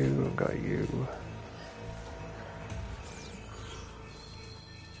 got you.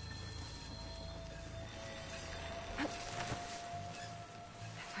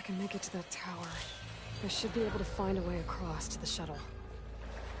 If I can make it to that tower, I should be able to find a way across to the shuttle.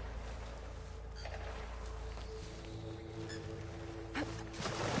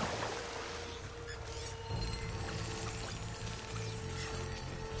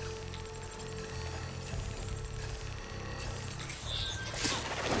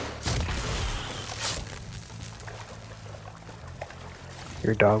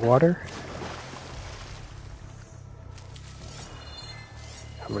 Your dog water?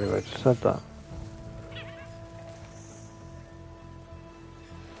 How many of I just said that?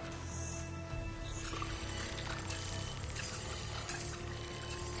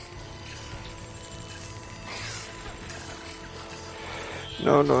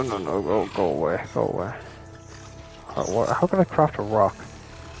 No, go away, go away. How can I craft a rock?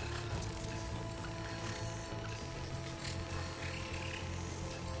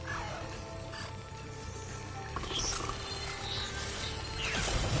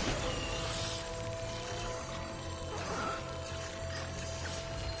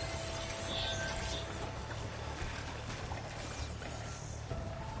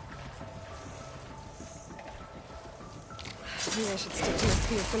 Maybe I should stick to my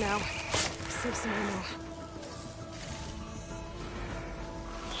spear for now. Save some ammo.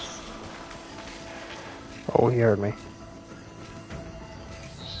 Oh, he heard me.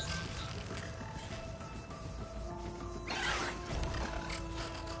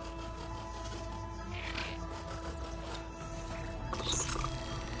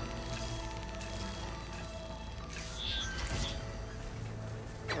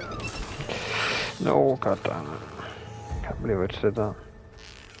 No, goddamn it. Can't believe I just did that.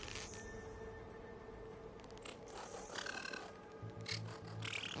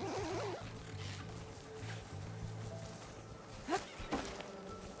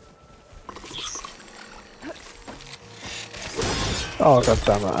 Oh, god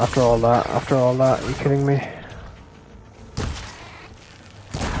damn it. After all that, are you kidding me?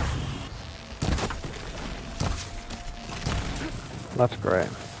 That's great.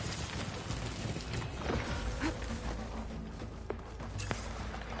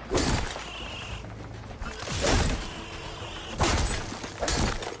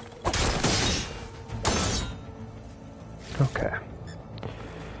 Okay.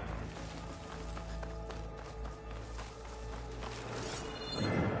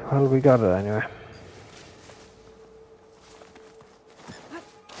 Well, we got it anyway.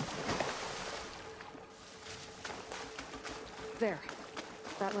 There.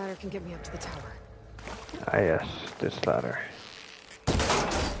 That ladder can get me up to the tower. Ah yes, this ladder.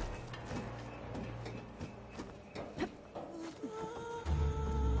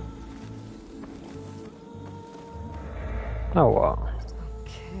 Oh wow.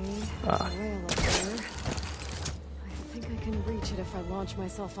 Okay. Ah. There's a rail up there. I think I can reach it if I launch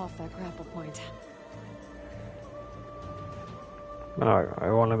myself off that grapple point. No,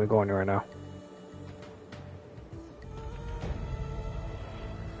 it won't let me go anywhere now.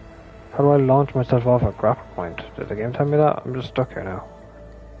 How do I launch myself off a grapple point? Did the game tell me that? I'm just stuck here now.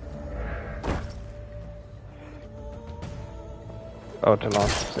 Oh, to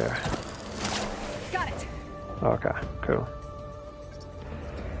launch is there. Got it. Okay, cool.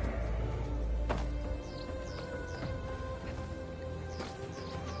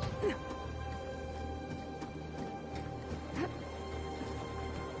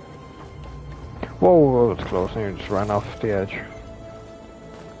 Whoa, that's close, and you just ran off the edge.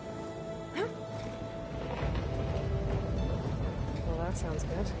 Well, that sounds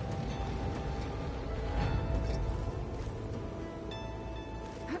good.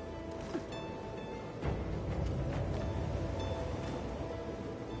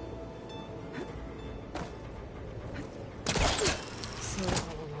 So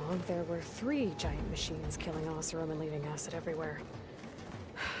all wrong, there were 3 giant machines killing Oseram and leaving acid everywhere.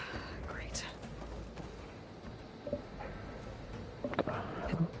 Great.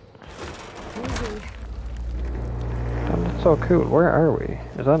 Easy. Damn, that's so cool. Where are we?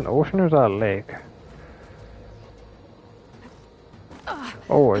 Is that an ocean or is that a lake?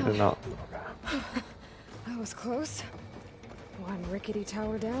 Oh, I did not. That was close. One rickety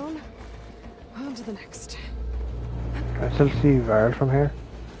tower down. On to the next. Can I still see Varl from here?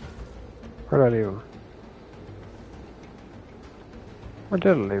 Where did I leave him? Where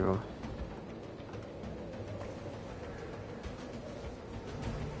did I leave him?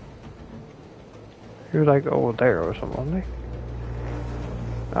 He was like, oh, there or something, wasn't he?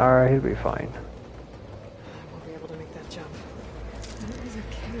 Alright, he'll be fine. I won't be able to make that jump. There's a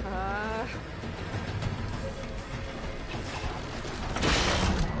cave.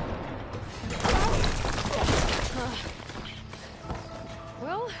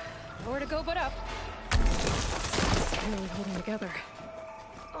 Well, nowhere to go but up. It's really holding together.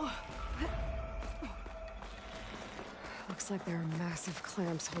 Oh. Looks like there are massive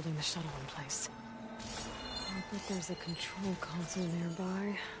clamps holding the shuttle in place. I bet there's a control console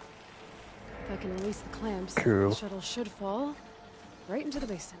nearby. If I can release the clamps, Cool. the shuttle should fall right into the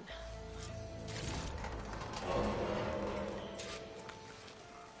basin.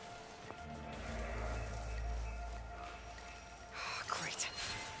 Great.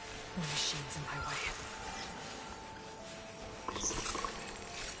 No machines in my way.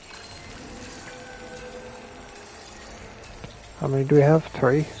 How many do we have?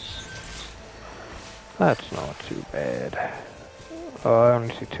 3? That's not too bad. Oh, I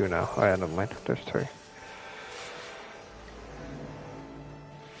only see 2 now. Oh yeah, never mind. There's 3.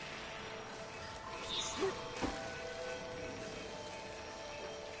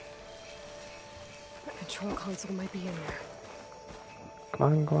 The control console might be in there.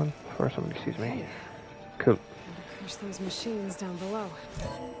 Come on, before somebody sees me. Cool. Better push those machines down below.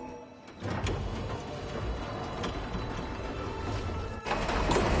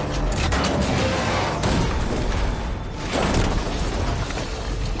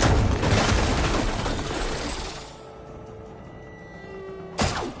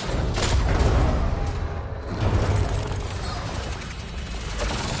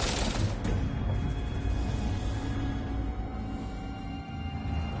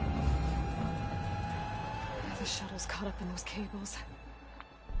 The shuttle's caught up in those cables.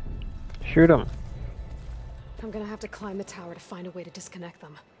 Shoot him. I'm gonna have to climb the tower to find a way to disconnect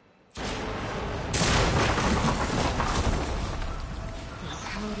them.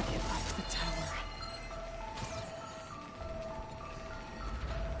 How to get up the tower.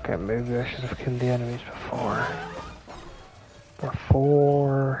 Okay, maybe I should have killed the enemies before.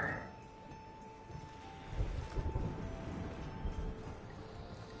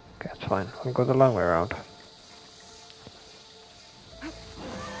 Okay, it's fine. I'll go the long way around.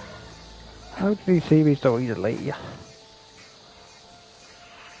 How did he see me so easily?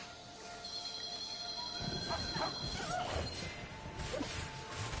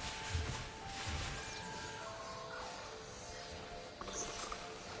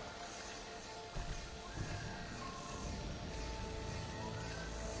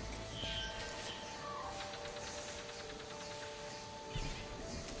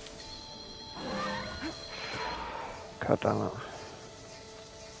 God damn it.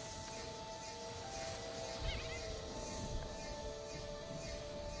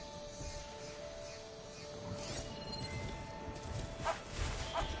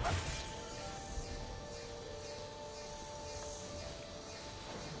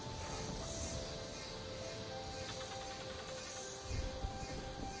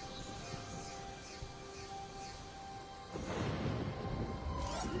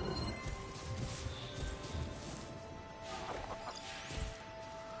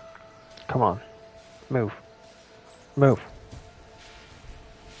 Come on. Move. Move.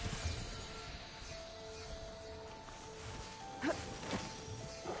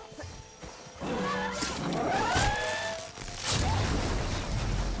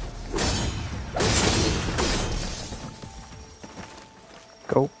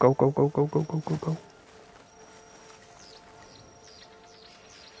 Go, go, go, go, go, go, go, go, go.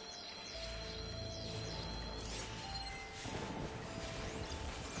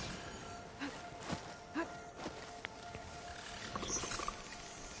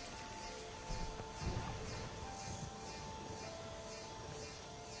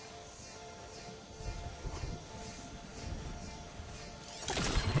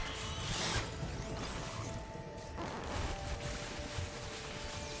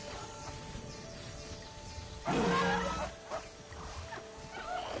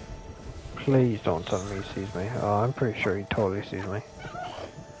 Please don't tell me he sees me. Oh, I'm pretty sure he totally sees me.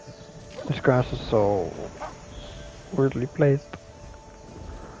 This grass is so weirdly placed.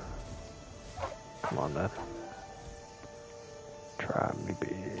 Come on then. Try me,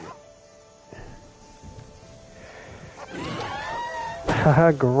 babe.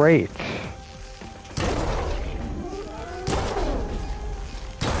 Haha, great.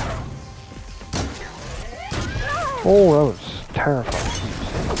 Oh, that was terrifying.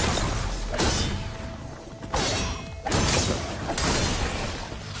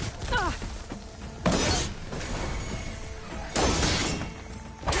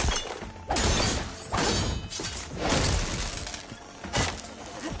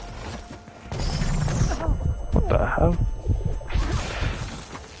 What the hell?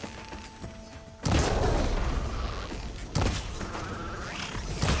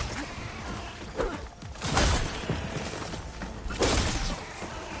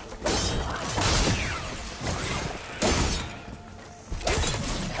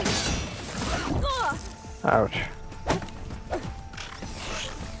 Ouch.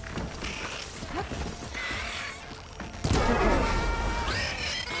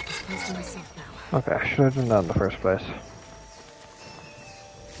 Exposed to myself now. Okay, I should have done that in the first place.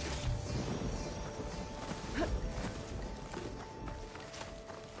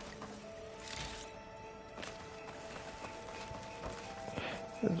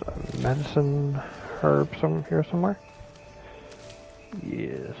 There's a medicine herb here somewhere.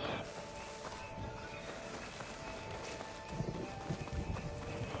 Yes.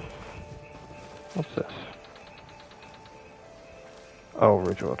 What's this? Oh,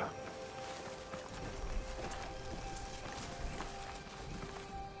 Ridgewood.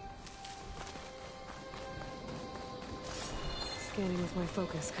 Scanning with my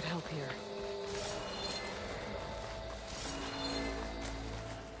focus could help here.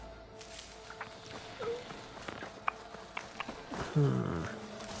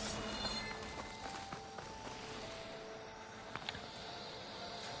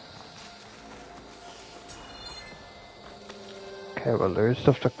 Okay, well there is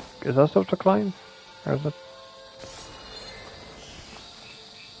stuff to... Is that stuff to climb? Or is it...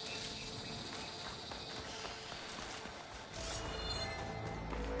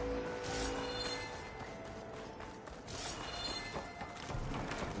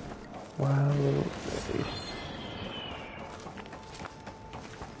 Well...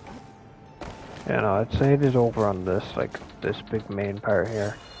 Yeah, no, I'd say it is over on this, like, this big main part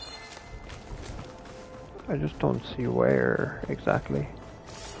here. I just don't see where exactly.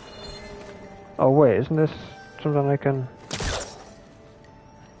 Oh wait, isn't this something I can...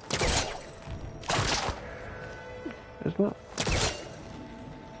 Isn't it?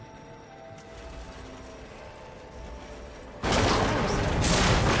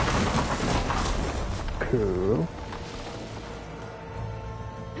 Cool.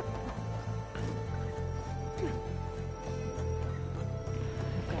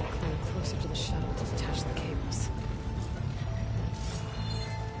 I've got to climb closer to the shuttle to detach the cables.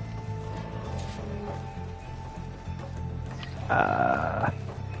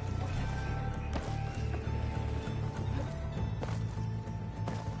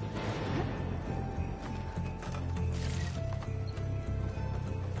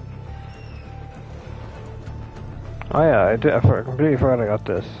 Oh yeah, I completely forgot I got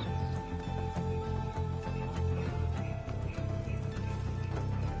this.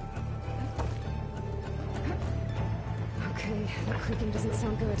 Okay, that creaking doesn't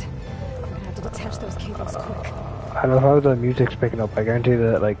sound good. I'm gonna have to detach those cables quick. I love how the music's picking up. I guarantee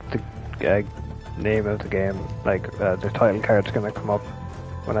that like the name of the game, like the title card's gonna come up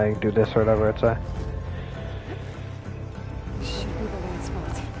when I do this or whatever it's at. Should be the right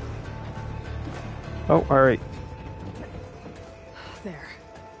spot. Oh, alright. There.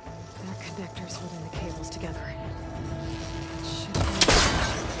 There are connectors holding the cables together. It should be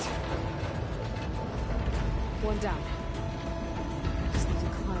one down. I just need to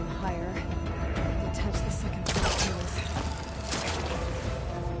climb higher. Detach the second set of cables.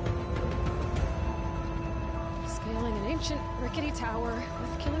 Scaling an ancient, rickety tower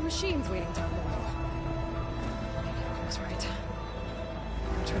with killer machines waiting down below. I was right.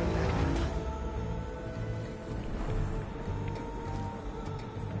 I'm turning back around.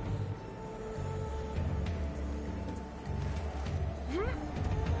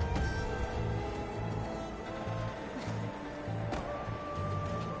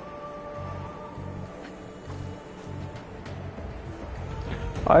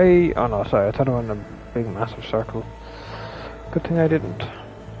 Oh no, sorry, I thought I went in a big massive circle. Good thing I didn't.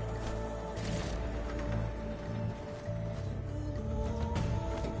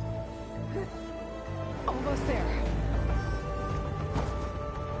 Almost there.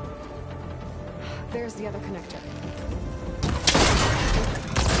 There's the other connector.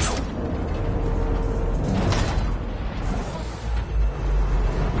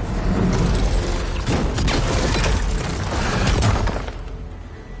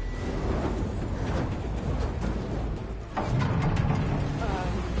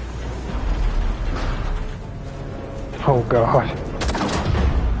 Oh god.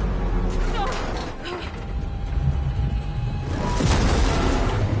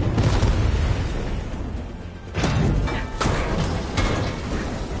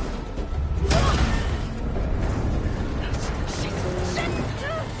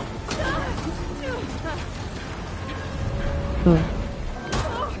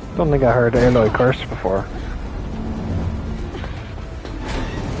 Don't think I heard Aloy curse before.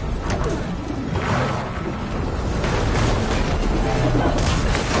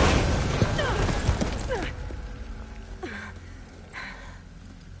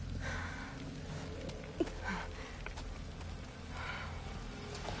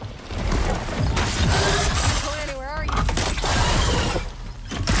 Chloe, where are you?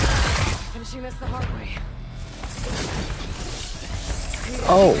 Finishing this the hard way.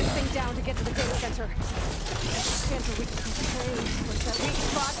 Oh. Thing down to get to the data center. Chance a weak concentrate. What's that weak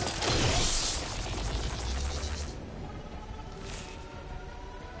spot?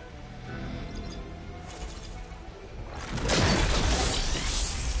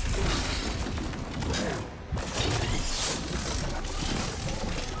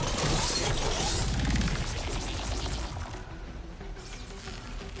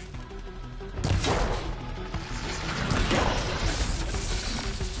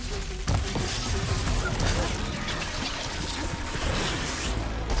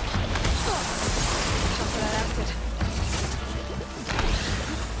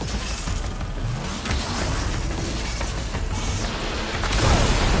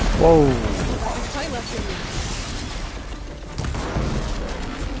 Whoa. Plenty left in you.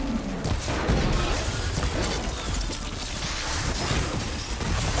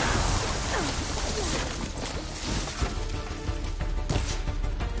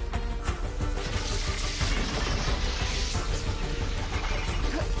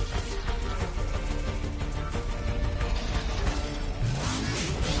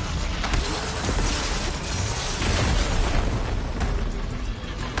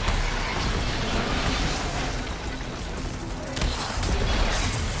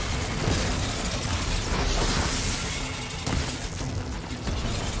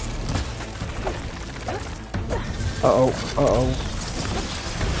 Uh-oh, uh-oh.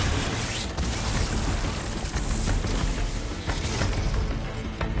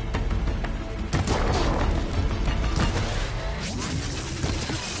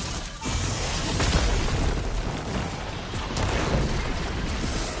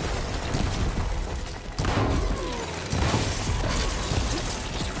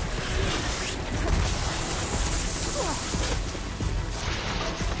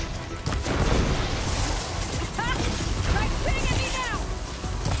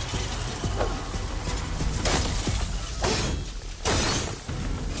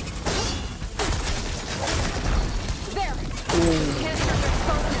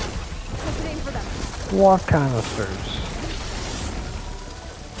 What canisters?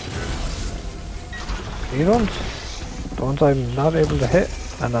 These ones? The ones I'm not able to hit,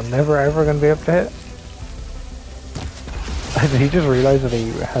 and I'm never ever going to be able to hit? Did he just realize that he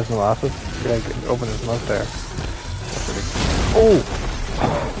has no acid? He like open his mouth there. Oh!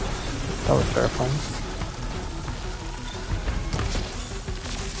 That was terrifying.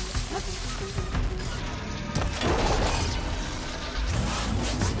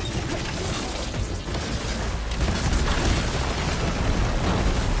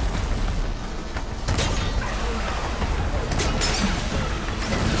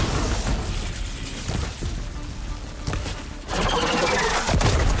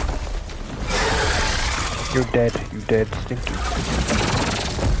 You're dead, Stinky.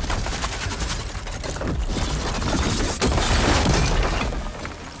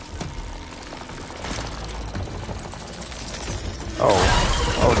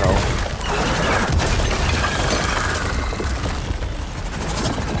 Oh no.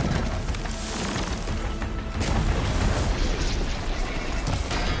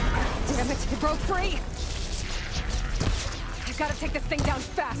 Damn it, it broke free! I've got to take this thing down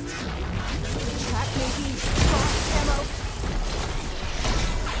fast. Track maybe, frost ammo.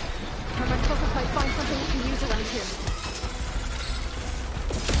 How am I supposed to find something we can use around here?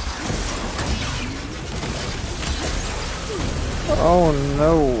 Oh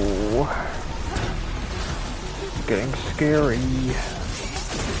no. getting scary.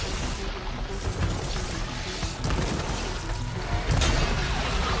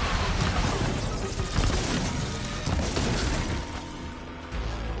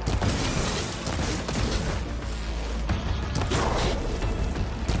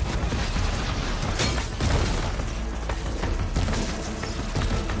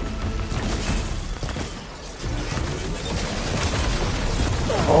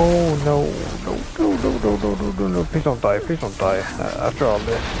 Oh no, no, please don't die, after all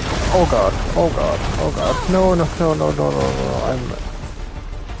this. Oh god, no, I'm...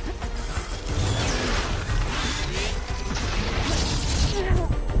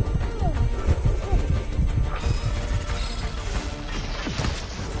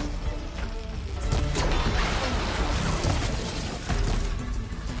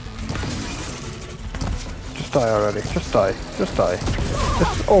 Just die already, just die.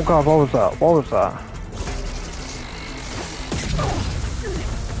 Oh god, what was that?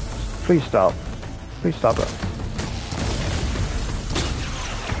 Please stop it.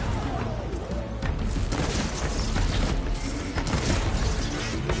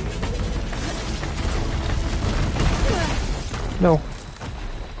 No.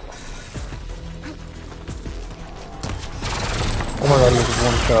 Oh my god, he was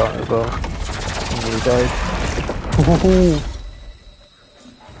one shot as well. And he died.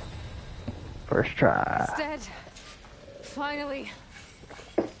 First try. It's dead. Finally.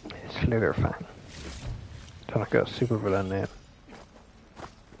 Slither fan. Sound like a super villain name.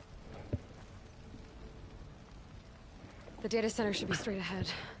 The data center should be straight ahead.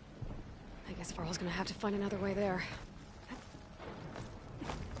 I guess Varl's gonna have to find another way there.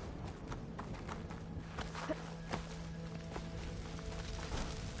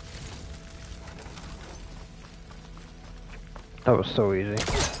 That was so easy.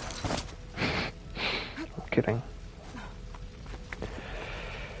 I'm kidding.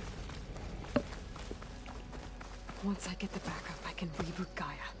 Once I get the backup, I can reboot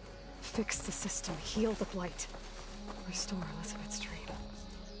Gaia. Fix the system, heal the blight. Restore Elizabeth's dream.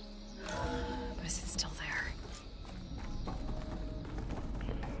 But is it still there?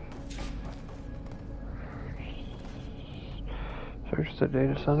 Search the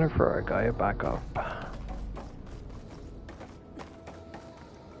data center for a Gaia backup.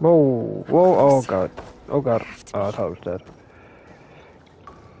 Whoa, oh god. Oh, I thought it was dead.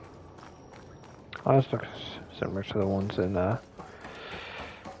 Oh, this looks similar to the ones in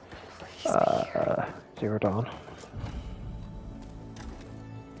Zero Dawn.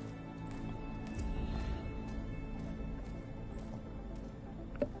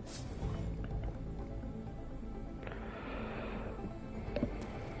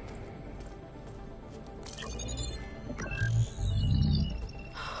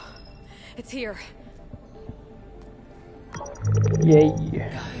 It's here. Yay.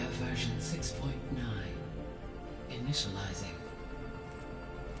 Gaia version 6.9. Initializing.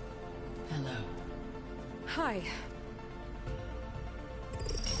 Hello. Hi.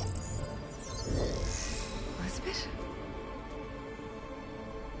 Elizabeth?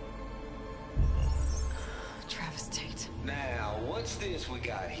 Travis Tate. Now, what's this we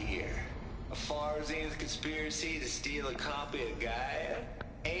got here? A Farzan's conspiracy to steal a copy of Gaia?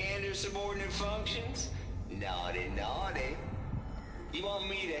 And her subordinate functions? Naughty, naughty. You want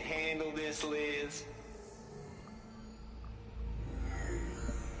me to handle this, Liz?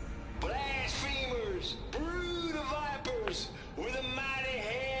 Blasphemers! Brood of vipers! With a mighty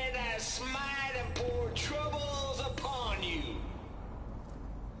hand I smite and pour troubles upon you!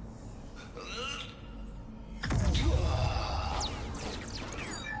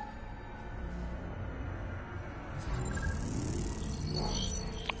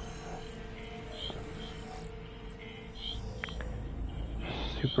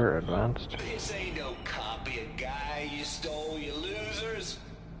 Super advanced. This ain't no copy of Gaia you stole, you losers.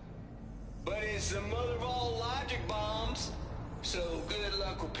 But it's the mother of all logic bombs. So good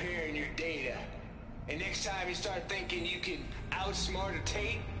luck repairing your data. And next time you start thinking you can outsmart a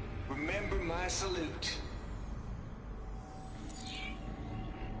Tate, remember my salute.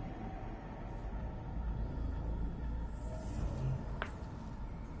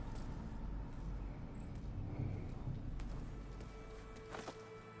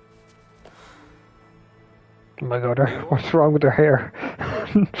 Oh my god, what's wrong with her hair?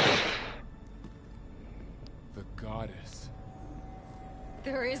 The goddess.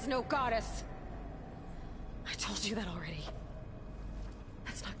 There is no goddess. I told you that already.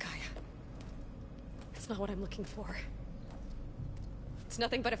 That's not Gaia. It's not what I'm looking for. It's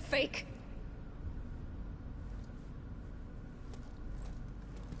nothing but a fake.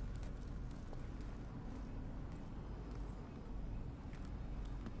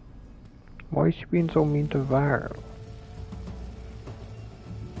 Why is she being so mean to Varl?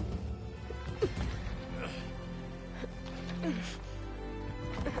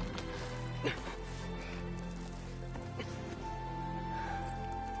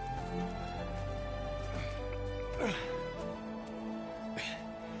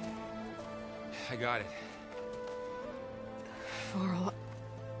 I got it. Varl,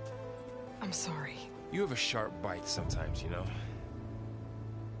 I'm sorry. You have a sharp bite sometimes, you know?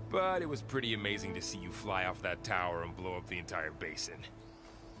 But it was pretty amazing to see you fly off that tower and blow up the entire basin.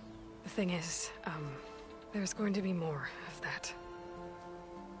 The thing is, there's going to be more of that.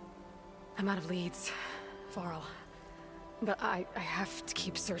 I'm out of leads, Varl. But I have to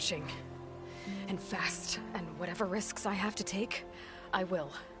keep searching. And fast. And whatever risks I have to take, I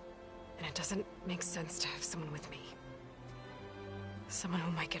will. And it doesn't make sense to have someone with me. Someone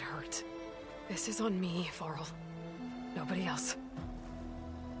who might get hurt. This is on me, Varl. Nobody else.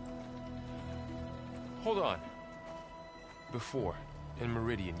 Hold on. Before, in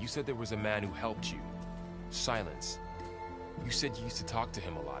Meridian, you said there was a man who helped you. Silence. You said you used to talk to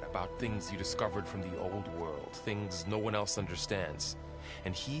him a lot about things you discovered from the old world, things no one else understands.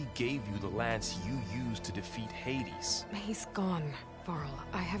 And he gave you the lance you used to defeat Hades. He's gone, Varl.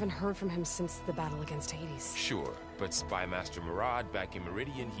 I haven't heard from him since the battle against Hades. Sure, but Spy Master Murad back in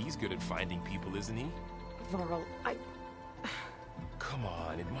Meridian, he's good at finding people, isn't he? Varl, Come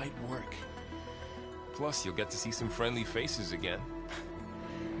on, it might work. Plus, you'll get to see some friendly faces again.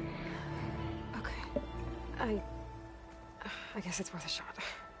 Okay. I guess it's worth a shot.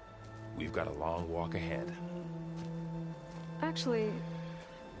 We've got a long walk ahead. Actually,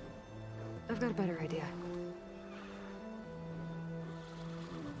 I've got a better idea.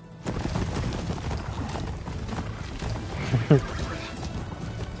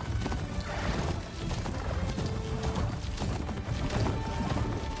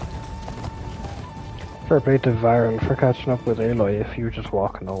 Fair play to Varl for catching up with Aloy if you were just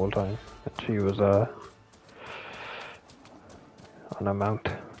walking the whole time. And she was on a mount.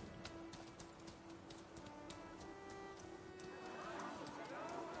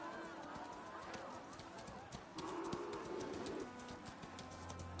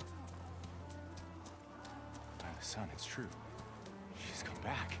 Son, it's true. She's come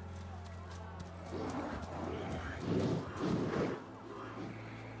back.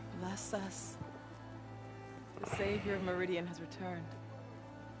 Bless us. The Savior of Meridian has returned.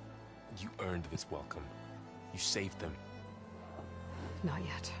 You earned this welcome. You saved them. Not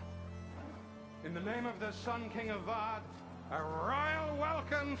yet. In the name of the Sun King of Vard, a royal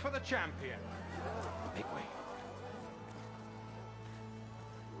welcome for the champion. Make way.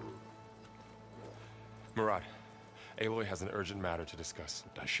 Murad, Aloy has an urgent matter to discuss.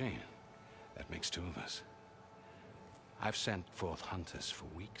 Does she? That makes two of us. I've sent forth hunters for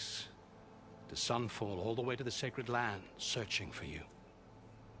weeks. To Sunfall, all the way to the Sacred Land, searching for you.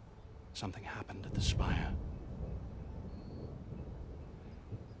 Something happened at the Spire.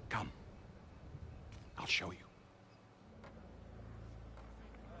 Come. I'll show you.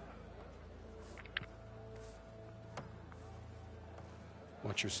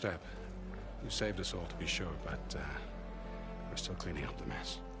 Watch your step. You saved us all, to be sure, but we're still cleaning up the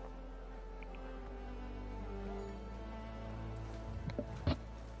mess.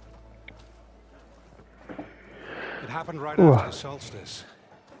 It happened right after the solstice.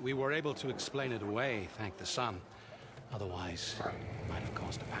 We were able to explain it away, thank the sun. Otherwise, it might have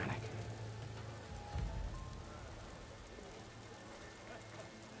caused a panic.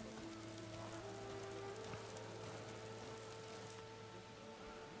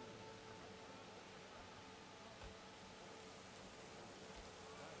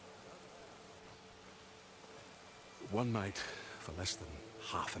 One night, for less than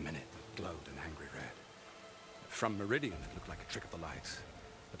half a minute, it glowed an angry red. From Meridian, it looked like a trick of the lights.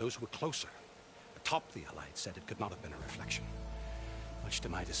 But those who were closer, atop the Allied, said it could not have been a reflection. Much to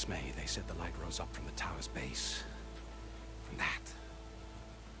my dismay, they said the light rose up from the tower's base. From that.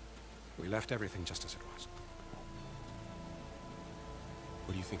 We left everything just as it was.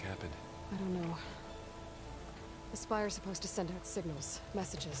 What do you think happened? I don't know. The Spire's supposed to send out signals,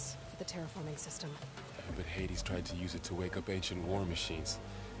 messages, for the terraforming system. But Hades tried to use it to wake up ancient war machines.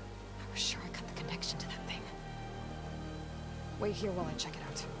 I was sure I cut the connection to that thing. Wait here while I check it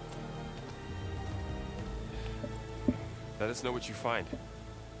out. Let us know what you find.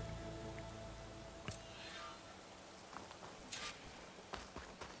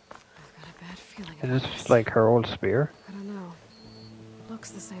 I've got a bad feeling Is about this this. like her old spear? I don't know. It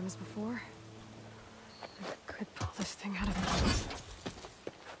looks the same as before. I could pull this thing out of it.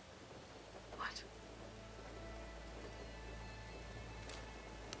 What?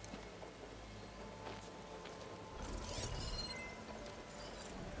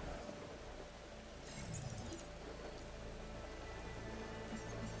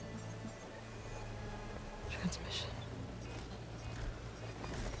 transmission.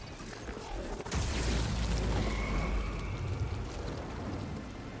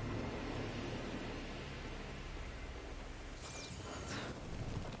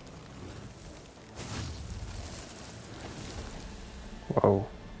 Whoa.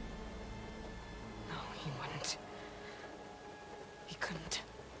 No, he wouldn't. He couldn't.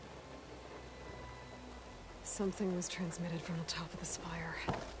 Something was transmitted from the top of the spire.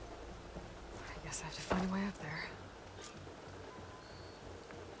 I guess I have to find a way up there.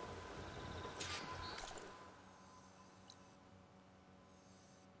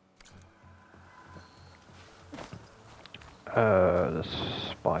 The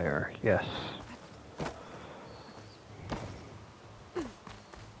spire, yes.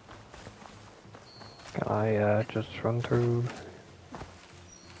 Can I just run through?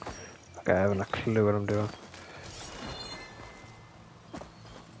 Okay, I haven't a clue what I'm doing.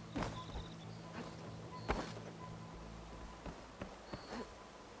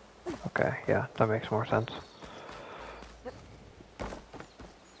 Okay, yeah, that makes more sense.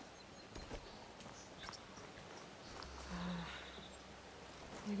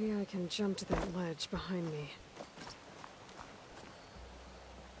 Maybe I can jump to that ledge behind me.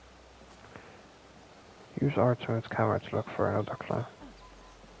 Use R2's camera to look for another climb.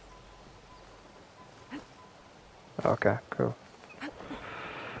 Okay, cool.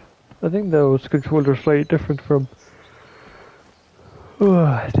 I think those controls are slightly different from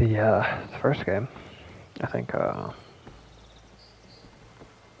the first game. I think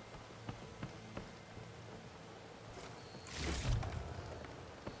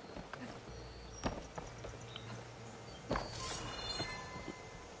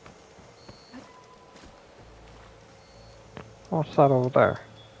what's that over there?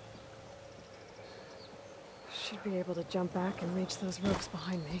 Should be able to jump back and reach those ropes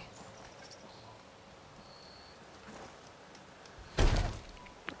behind me.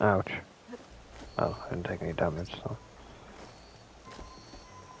 Ouch. Oh, I didn't take any damage, so.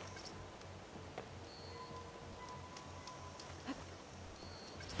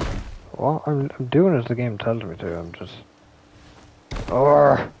 What I'm doing as the game tells me to, I'm just...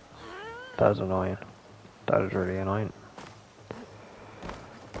 Oh, that is annoying. That is really annoying.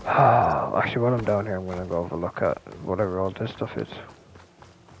 Actually, while I'm down here, I'm going to go have a look at whatever all this stuff is.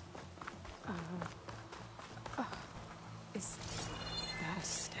 Is that a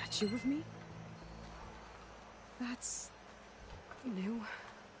statue of me? That's new.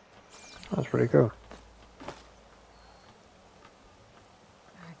 That's pretty cool.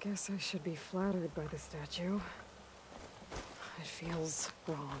 I guess I should be flattered by the statue. It feels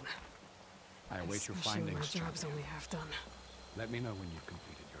wrong. I await your Especially when findings, my job's champion. only half done. Let me know when you've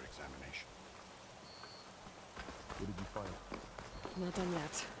completed your examination. What did you find? Not done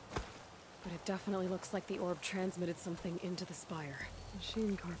yet. But it definitely looks like the orb transmitted something into the spire.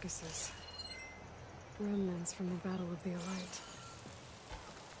 Machine carcasses. Remnants from the Battle of the Elite.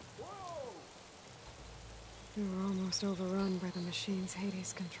 We were almost overrun by the machines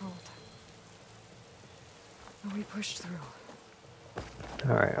Hades controlled. But we pushed through.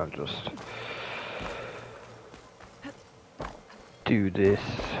 Alright, I'll just... do this.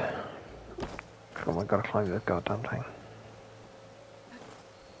 Come on, gotta climb this goddamn thing.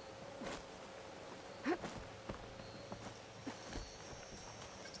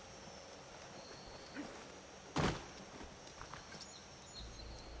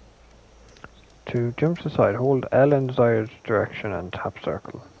 To jump to the side, hold L in desired direction and tap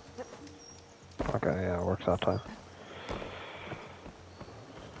circle. Okay, yeah, it works that time.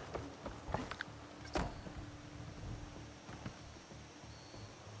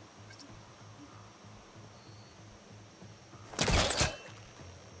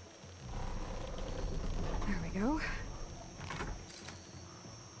 There we go.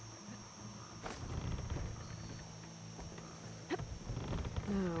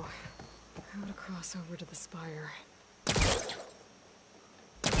 Now, how to cross over to the spire.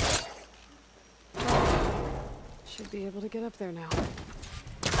 Should be able to get up there now.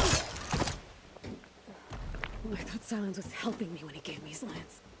 I thought Silence was helping me when he gave me his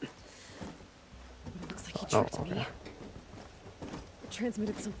lance. But it looks like he tricked me. It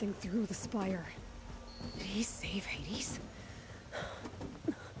transmitted something through the spire. Did he save Hades?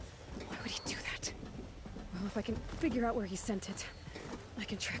 Why would he do that? Well, if I can figure out where he sent it, I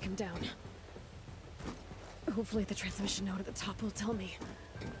can track him down. Hopefully the transmission node at the top will tell me.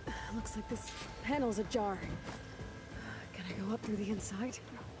 Looks like this panel's ajar. Can I go up through the inside?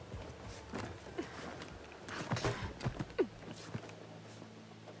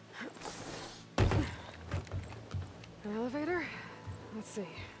 An elevator? Let's see.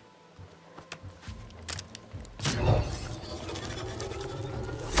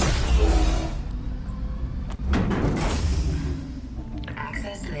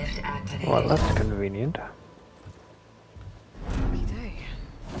 Well, that's convenient. Lucky day.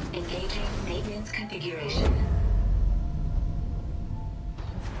 Engaging maintenance configuration.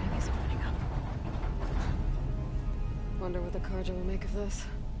 Thing is opening up. Wonder what the Carja will make of this.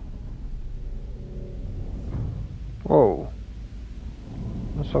 Whoa.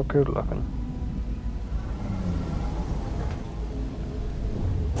 That's so cool looking.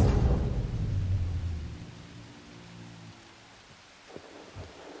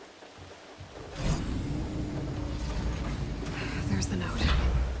 There's the note.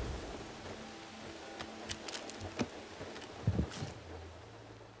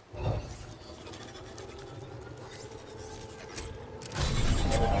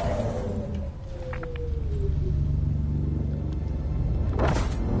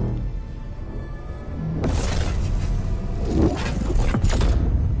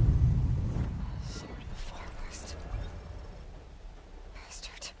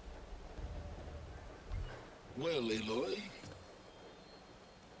 Well, Aloy,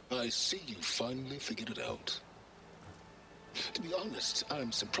 I see you finally figured it out. To be honest,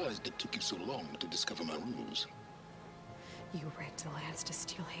 I'm surprised it took you so long to discover my rules. You raped the lands to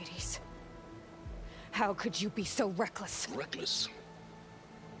steal Hades. How could you be so reckless? Reckless?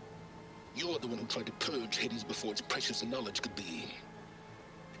 You're the one who tried to purge Hades before its precious knowledge could be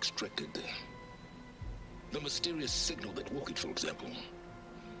extracted. The mysterious signal that woke it, for example.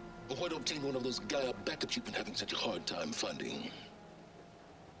 Or why to obtain one of those Gaia backups you've been having such a hard time finding.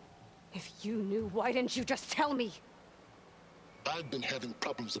 If you knew, why didn't you just tell me? I've been having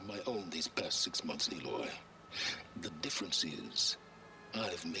problems of my own these past 6 months, Aloy. The difference is,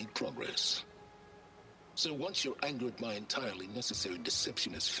 I've made progress. So once your anger at my entirely necessary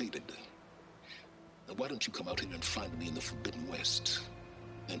deception has faded, why don't you come out here and find me in the Forbidden West,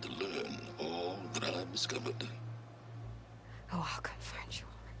 and learn all that I've discovered? Oh, I'll come find you,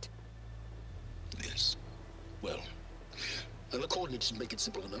 all right. Yes. Well, the coordinates make it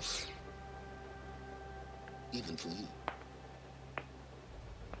simple enough. Even for you.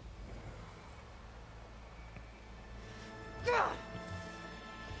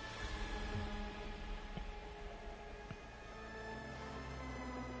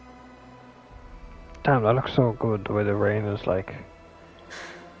 Damn, that looks so good, the way the rain is like.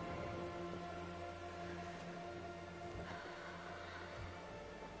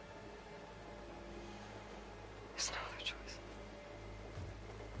 There's no other choice.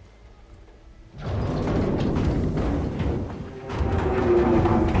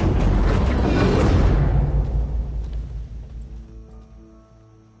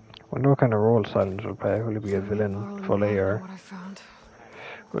 Wonder what kind of role Silence will play. Will he be a villain fully, or What I found.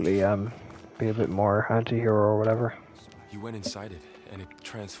 will he be a bit more anti-hero or whatever? You went inside it, and it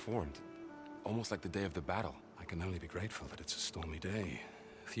transformed. Almost like the day of the battle. I can only be grateful that it's a stormy day.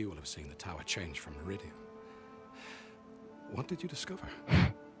 Few will have seen the tower change from Meridian. What did you discover?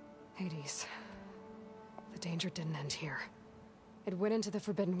 Hades. The danger didn't end here. It went into the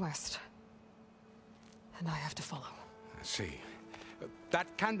Forbidden West. And I have to follow. I see. That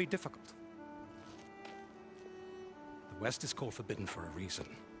can be difficult. The West is called Forbidden for a reason.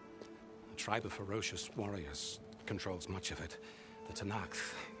 A tribe of ferocious warriors controls much of it, the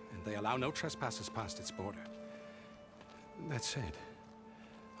Tenakth, and they allow no trespassers past its border. That said,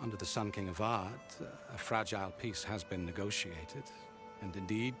 under the Sun King Avad, a fragile peace has been negotiated, and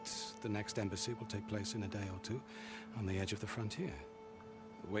indeed, the next embassy will take place in a day or two on the edge of the frontier.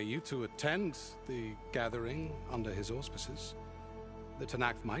 Were you to attend the gathering under his auspices, the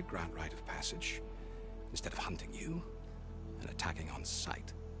Tenakth might grant right of passage, instead of hunting you and attacking on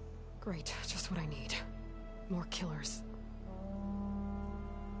sight. Great, just what I need. More killers.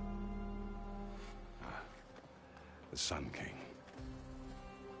 The Sun King.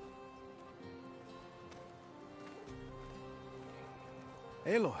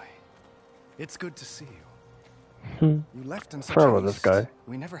 Aloy, it's good to see you. You left in such Farewell, haste. this guy.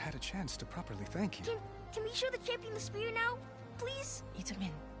 We never had a chance to properly thank you. Can we show the champion the spear now, please?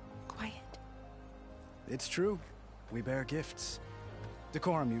 Itamin, quiet. It's true. We bear gifts.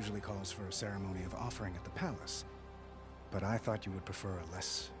 Decorum usually calls for a ceremony of offering at the palace. But I thought you would prefer a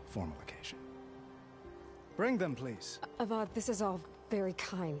less formal occasion. Bring them, please. Avad, this is all very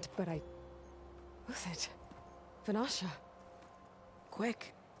kind, but Who's it? Vanasha.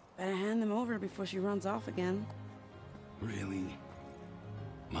 Quick. Better hand them over before she runs off again. Really?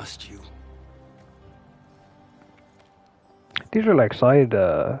 Must you? These are like side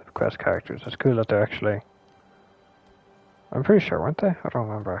quest characters. It's cool that they're actually... I'm pretty sure, weren't they? I don't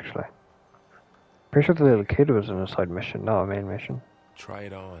remember actually. Pretty sure the little kid was in a side mission, not a main mission. Try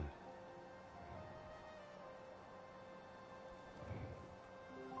it on.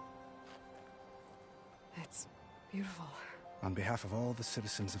 Beautiful. On behalf of all the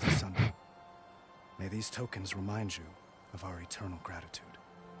citizens of the Sun, may these tokens remind you of our eternal gratitude.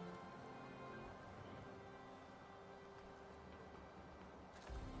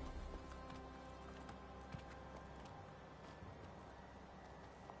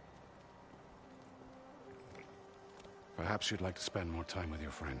 Perhaps you'd like to spend more time with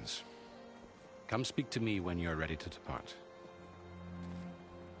your friends. Come speak to me when you're ready to depart.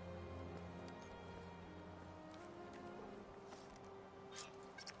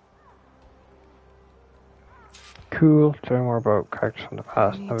 Cool. To learn more about characters from the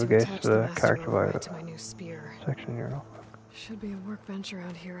past, I need to navigate attach to the the master character override bio to my new spear. section in your notebook. Should be a workbench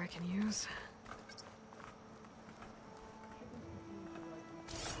around here I can use.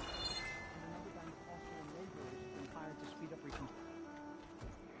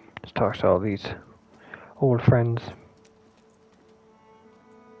 Just talk to all these old friends.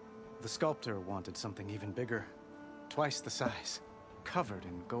 The sculptor wanted something even bigger, twice the size, covered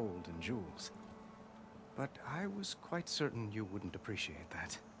in gold and jewels. But I was quite certain you wouldn't appreciate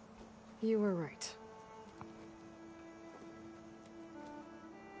that. You were right.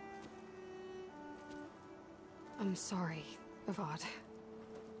 I'm sorry, Avad.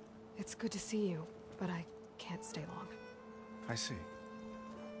 It's good to see you, but I can't stay long. I see.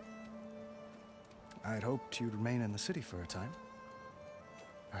 I'd hoped you'd remain in the city for a time.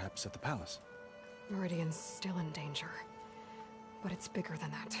 Perhaps at the palace. Meridian's still in danger. But it's bigger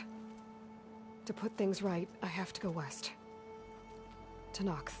than that. To put things right, I have to go west. To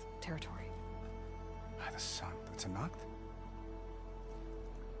Nox territory. By the sun, the Tenakth?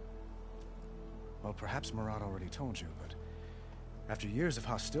 Well, perhaps Marat already told you, but after years of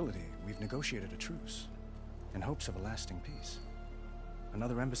hostility, we've negotiated a truce in hopes of a lasting peace.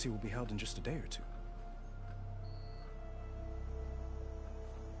 Another embassy will be held in just a day or two.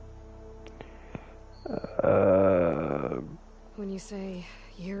 When you say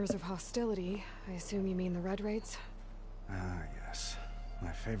years of hostility, I assume you mean the Red Raids? Ah, yes.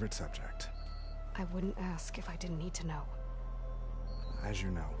 My favorite subject. I wouldn't ask if I didn't need to know. As you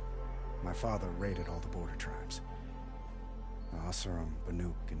know, my father raided all the border tribes. Oseram,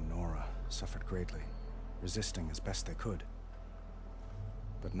 Banuk, and Nora suffered greatly, resisting as best they could.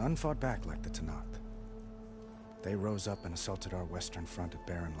 But none fought back like the Tenakth. They rose up and assaulted our western front at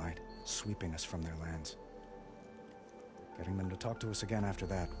Barren Light, sweeping us from their lands. Getting them to talk to us again after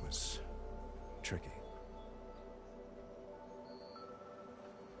that was tricky.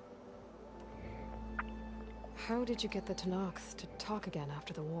 How did you get the Tenakth to talk again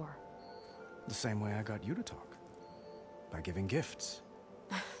after the war? The same way I got you to talk. By giving gifts.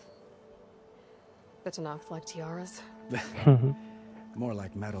 The Tenakth like tiaras? More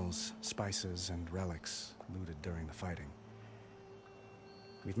like medals, spices, and relics looted during the fighting.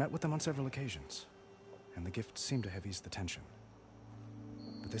 We've met with them on several occasions, and the gifts seem to have eased the tension.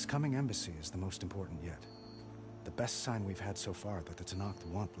 But this coming embassy is the most important yet. The best sign we've had so far that the Tenakth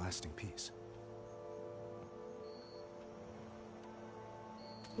want lasting peace.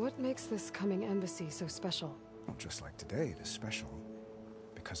 What makes this coming embassy so special? Well, just like today, it is special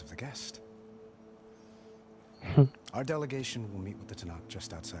because of the guest. Our delegation will meet with the Tenakth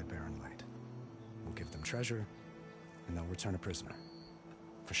just outside Barren Light. We'll give them treasure, and they'll return a prisoner.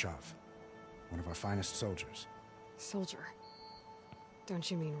 Fashav, one of our finest soldiers. Soldier? Don't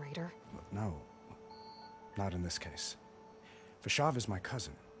you mean raider? No, not in this case. Fashav is my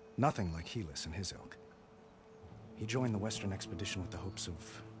cousin, nothing like Helis and his ilk. He joined the Western expedition with the hopes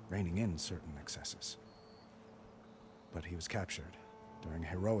of reining in certain excesses. But he was captured during a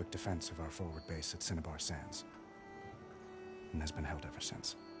heroic defense of our forward base at Cinnabar Sands, and has been held ever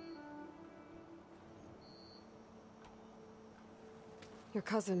since. Your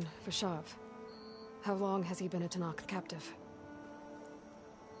cousin, Fashav. How long has he been a Tenakth captive?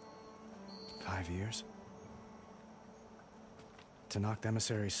 5 years. Tenakth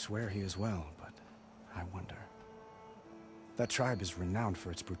emissaries swear he is well, but I wonder. That tribe is renowned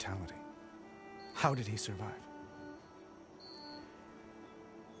for its brutality. How did he survive?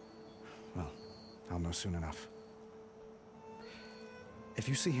 Well, I'll know soon enough. If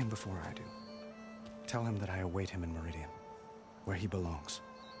you see him before I do, tell him that I await him in Meridian, where he belongs.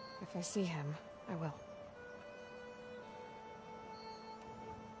 If I see him, I will.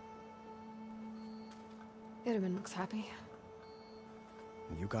 Itamen looks happy.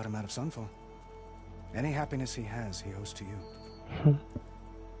 You got him out of Sunfall. Any happiness he has, he owes to you.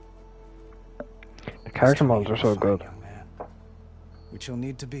 The character models are so good. Which he'll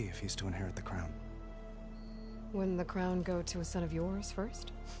need to be if he's to inherit the crown. Wouldn't the crown go to a son of yours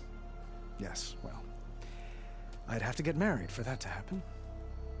first? Yes, well, I'd have to get married for that to happen.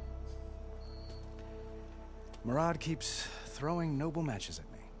 Murad keeps throwing noble matches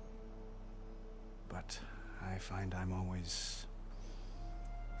at me. But I find I'm always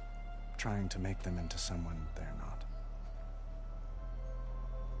trying to make them into someone they're not.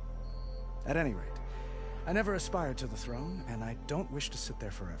 At any rate, I never aspired to the throne, and I don't wish to sit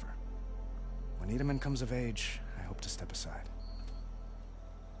there forever. When Itamen comes of age, I hope to step aside.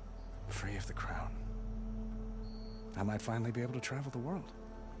 Free of the crown. I might finally be able to travel the world.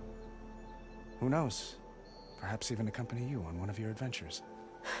 Who knows? Perhaps even accompany you on one of your adventures.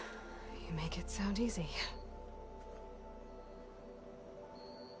 You make it sound easy.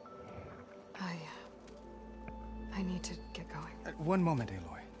 I need to get going. One moment,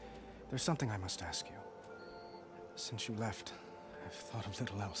 Aloy. There's something I must ask you. Since you left, I've thought of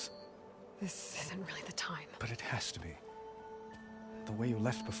little else. This isn't really the time. But it has to be. The way you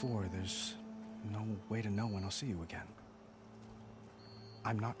left before, there's no way to know when I'll see you again.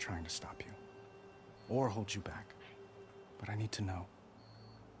 I'm not trying to stop you, or hold you back, but I need to know.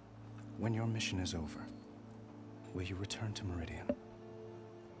 When your mission is over, will you return to Meridian?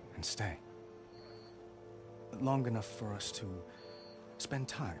 And stay? Long enough for us to spend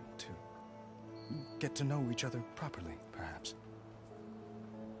time, to get to know each other properly, perhaps.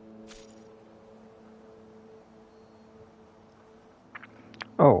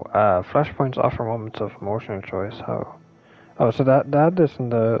 Oh, flashpoints offer moments of emotional choice. How? Oh, so that had this in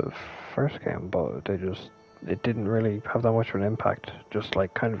the first game, but it didn't really have that much of an impact. Just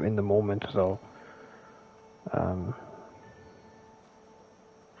like kind of in the moment, so.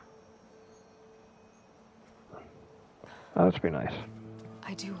 That'd be nice.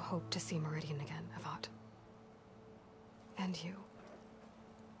 I do hope to see Meridian again, Avad. And you.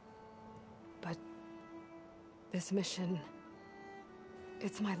 But this mission,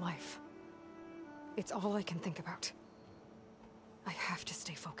 it's my life. It's all I can think about. I have to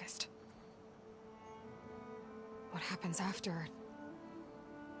stay focused. What happens after?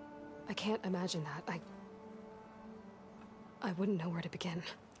 I can't imagine that. I wouldn't know where to begin.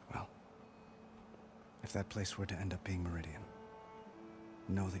 Well, if that place were to end up being Meridian,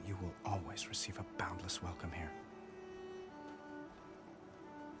 know that you will always receive a boundless welcome here.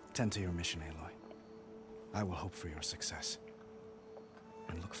 Tend to your mission, Aloy. I will hope for your success,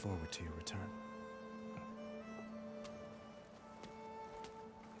 and look forward to your return.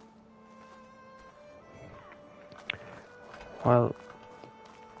 Well,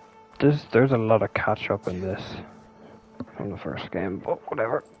 there's a lot of catch-up in this from the first game, but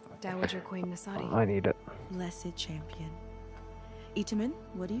whatever. Dowager Queen Nasadi. I need it. Blessed champion. Itamen,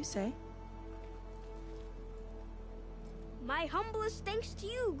 what do you say? My humblest thanks to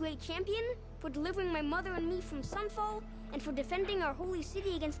you, great champion, for delivering my mother and me from Sunfall, and for defending our holy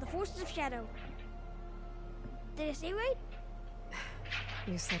city against the forces of Shadow. Did I say right?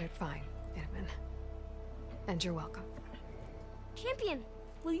 You said it fine, Itamen. And you're welcome. Champion,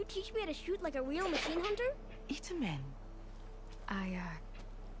 will you teach me how to shoot like a real machine hunter? Itamen. I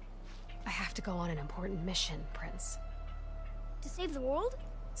have to go on an important mission, Prince. To save the world?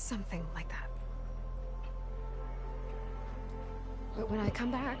 Something like that. But when I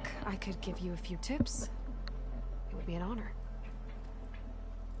come back, I could give you a few tips. It would be an honor.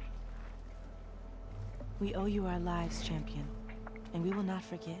 We owe you our lives, champion, and we will not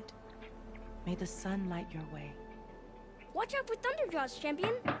forget. May the sun light your way. Watch out for Thunderjaws,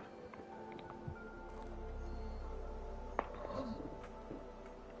 champion!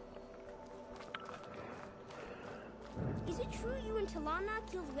 Is it true you and Talana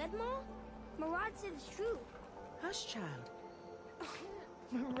killed Redmaw? Murad said it's true. Hush, child.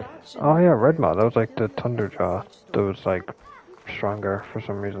 Oh yeah, Redmaw. That was like the Thunderjaw. That was like stronger for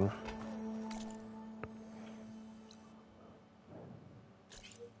some reason.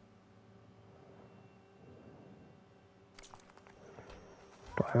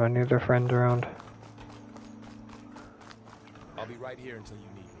 Do I have any other friends around? I'll be right here until you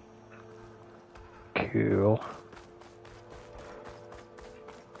need me. Cool.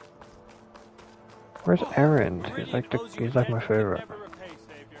 Where's Aaron? He's like my favorite.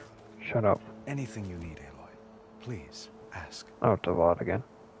 Shut up. Anything you need, Aloy. Please, ask. Oh, it's Avad again.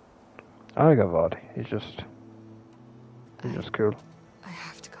 I like Avad. He's just cool. I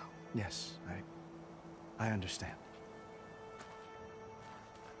have to go. Yes, I understand.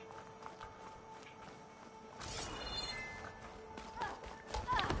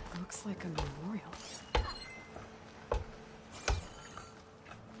 Looks like a memorial.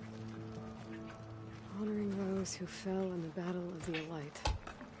 Honoring those who fell in the Battle of the Elite.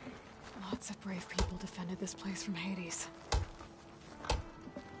 Lots of brave people defended this place from Hades.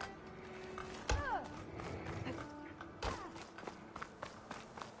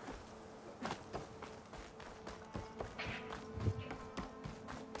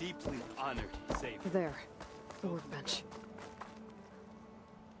 deeply honored you saved me. There. The workbench.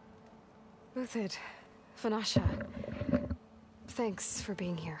 Uthid. Vanasha. Thanks for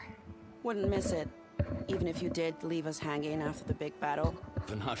being here. Wouldn't miss it. Even if you did leave us hanging after the big battle.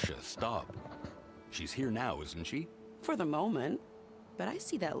 Vanasha, stop. She's here now, isn't she? For the moment. But I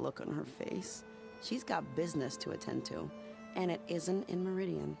see that look on her face. She's got business to attend to. And it isn't in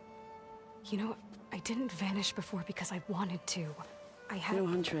Meridian. You know, I didn't vanish before because I wanted to. I had... No,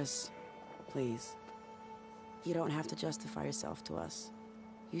 Huntress. Please. You don't have to justify yourself to us.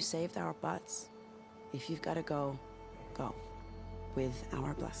 You saved our butts. If you've got to go, go. With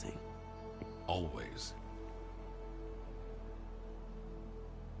our blessing. Always.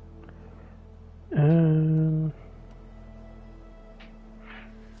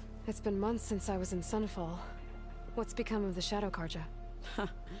 It's been months since I was in Sunfall. What's become of the Shadow Carja?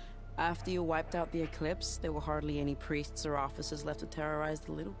 After you wiped out the Eclipse, there were hardly any priests or officers left to terrorize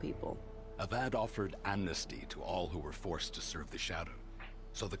the little people. Avad offered amnesty to all who were forced to serve the Shadow.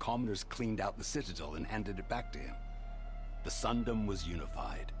 So the commoners cleaned out the Citadel and handed it back to him. The Sundom was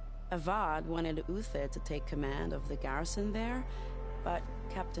unified. Avad wanted Uthid to take command of the garrison there, but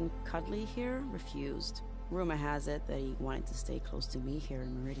Captain Cudley here refused. Rumor has it that he wanted to stay close to me here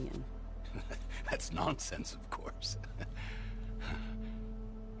in Meridian. That's nonsense, of course.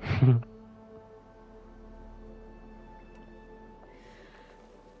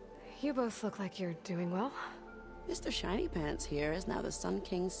 You both look like you're doing well. Mr. Shiny Pants here is now the Sun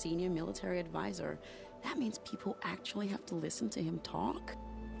King's senior military advisor. That means people actually have to listen to him talk?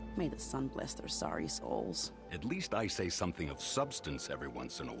 May the sun bless their sorry souls. At least I say something of substance every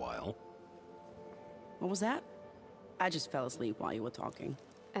once in a while. What was that? I just fell asleep while you were talking.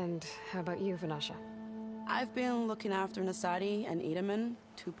 And how about you, Vanasha? I've been looking after Nasadi and Edaman.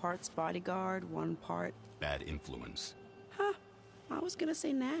 2 parts bodyguard, 1 part... bad influence. Huh. I was gonna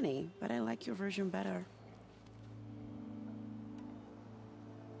say nanny, but I like your version better.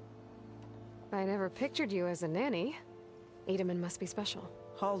 I never pictured you as a nanny. Edaman must be special.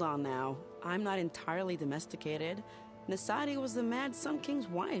 Hold on now. I'm not entirely domesticated. Nasadi was the Mad Sun King's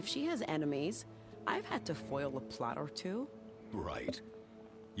wife. She has enemies. I've had to foil a plot or 2. Right.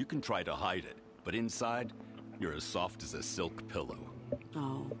 You can try to hide it, but inside, you're as soft as a silk pillow.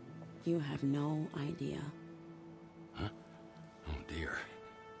 Oh, you have no idea. Huh? Oh dear.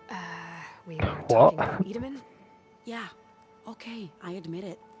 We were talking about Edaman? Yeah. Okay, I admit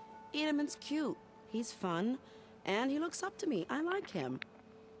it. Edaman's cute. He's fun. And he looks up to me. I like him.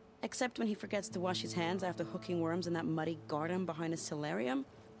 Except when he forgets to wash his hands after hooking worms in that muddy garden behind a solarium.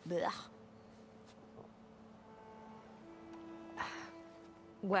 Blech.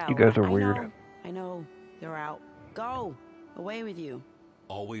 Well, you guys are weird. I know. You're out. Go. Away with you.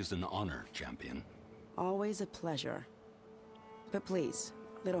 Always an honor, champion. Always a pleasure. But please,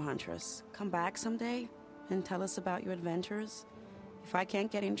 little Huntress, come back someday and tell us about your adventures. If I can't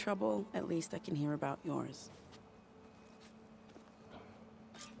get in trouble, at least I can hear about yours.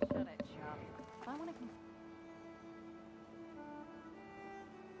 Shut it, Shop. If I want to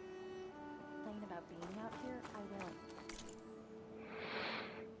complain about being out here, I will.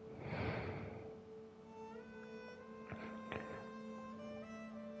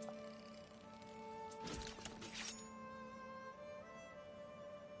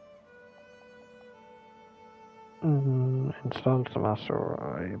 Install the master.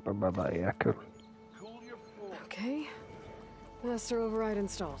 Yeah, cool. Okay. Master override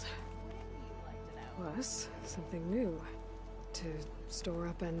installed. Plus, something new. To store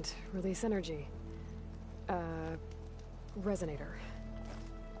up and release energy. Resonator.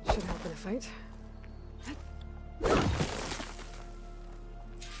 Should help in a fight.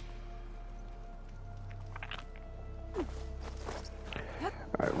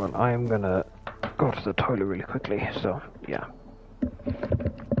 Alright, well, I'm gonna go to the toilet really quickly, so, yeah.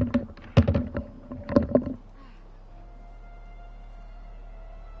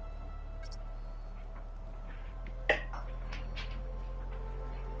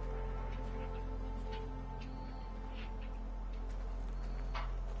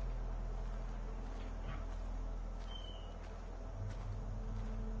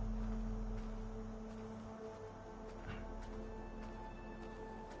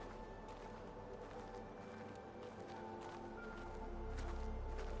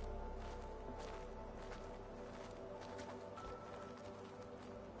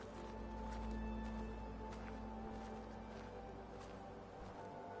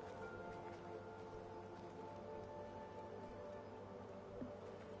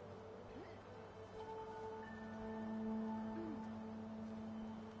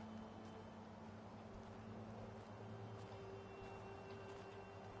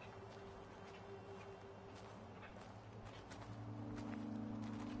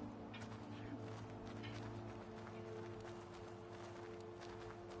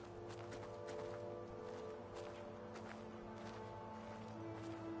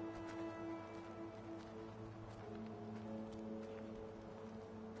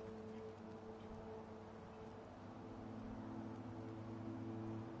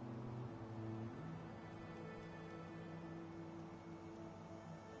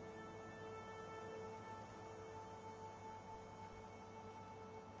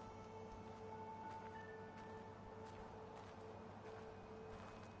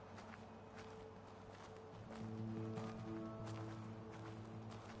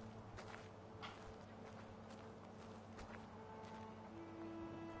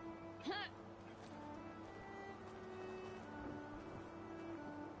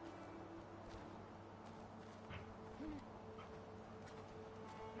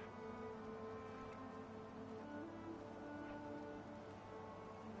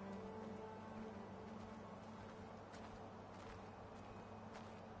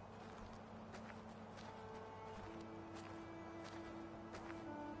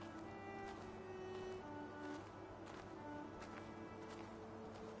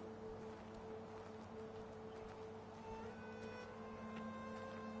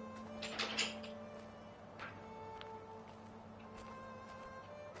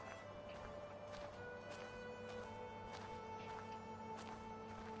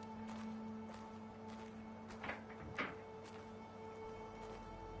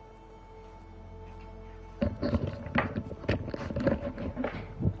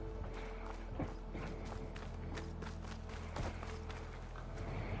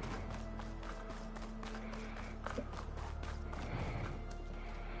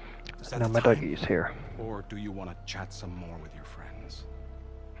 Is that Now the my time? doggy's here. Or do you want to chat some more with your friends?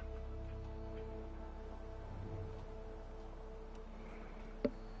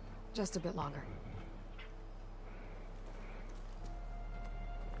 Just a bit longer.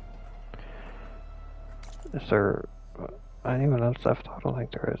 Is there anyone else left? I don't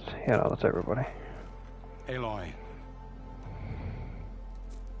think there is. Yeah, no, that's everybody. Aloy.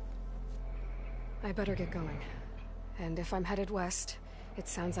 I better get going. And if I'm headed west, it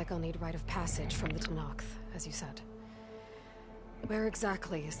sounds like I'll need rite of passage from the Tenakth, as you said. Where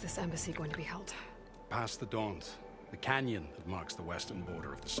exactly is this embassy going to be held? Past the Daunt, the canyon that marks the western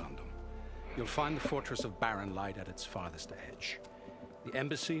border of the Sundom. You'll find the fortress of Barren Light at its farthest edge. The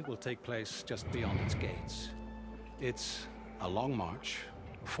embassy will take place just beyond its gates. It's a long march,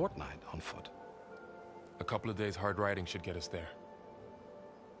 a fortnight on foot. A couple of days hard riding should get us there.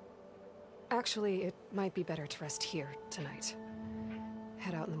 Actually, it might be better to rest here tonight.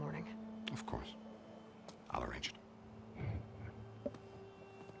 Head out in the morning. Of course. I'll arrange it.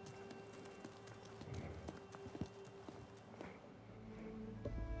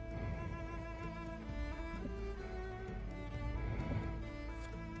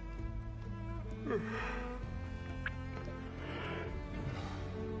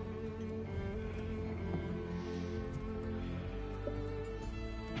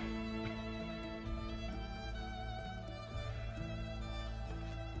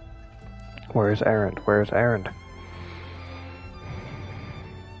 Where's Erend? Where's Erend?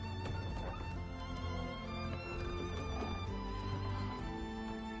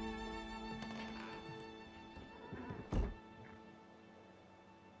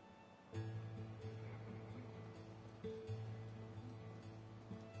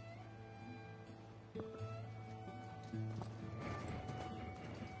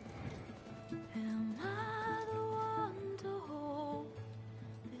 Am I the one to hold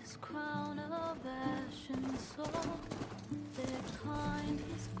this crown of ash and soul? Their kind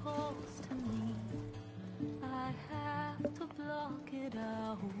is close to me. I have to block it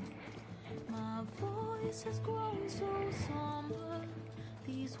out. My voice has grown so somber.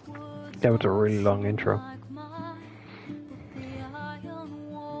 These words That was a really long intro. like mine, but the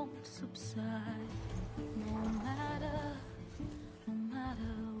iron won't subside. No matter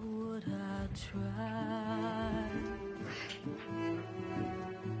what I try.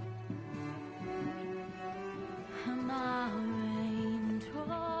 And my raindrops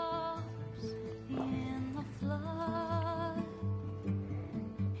in the flood,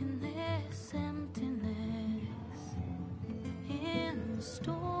 in this emptiness, in the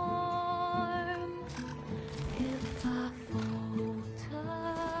storm. If I falter,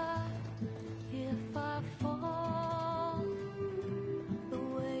 if I fall, the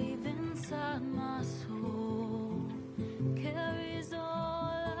wave inside my soul carries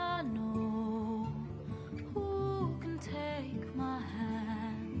all I know. Who can take my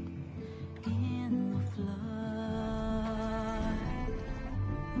hand in the flood?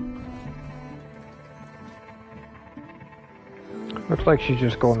 Looks like she's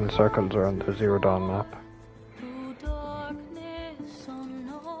just going in circles around the Zero Dawn map. Through darkness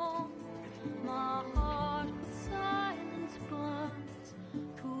unknown, my heart with silence burns.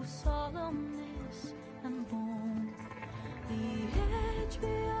 Through solemnness and bone, the edge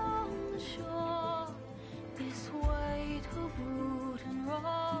beyond the shore, this weight of root and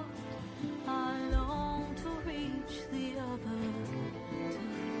rod, I long to reach the other,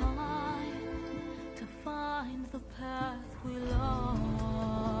 to find the path we lost.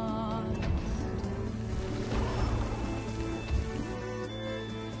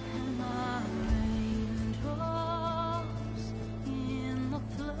 And my raindrops in the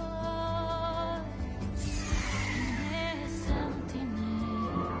flood, in this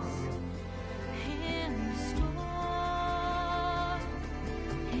emptiness, in the storm.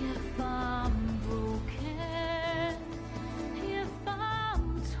 If I'm broken, if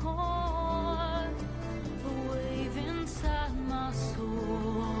I'm torn, the wave inside my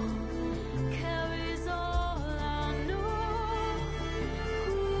soul carries all I know.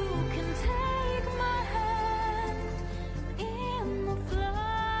 Who can take my hand in the flood?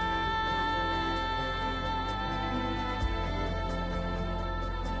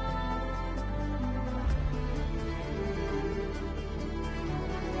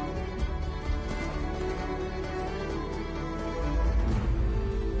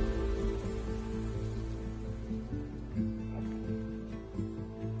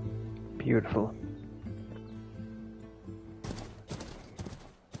 Beautiful.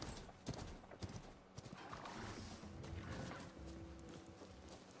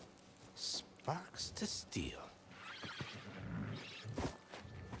 Sparks to steel.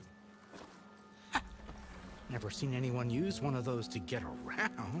 seen anyone use one of those to get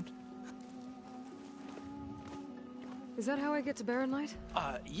around. Is that how I get to Barren Light?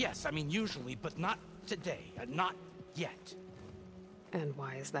 Yes, I mean usually, but not today. Not yet. And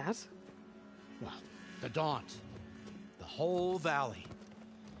why is that? Well, the Daunt. The whole valley.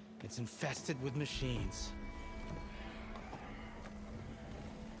 It's infested with machines.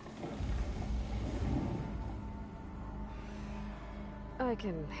 I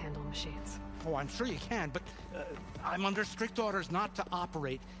can handle machines. Oh, I'm sure you can, but I'm under strict orders not to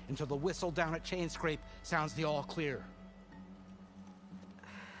operate until the whistle down at Chainscrape sounds the all clear.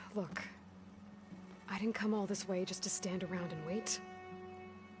 Look, I didn't come all this way just to stand around and wait.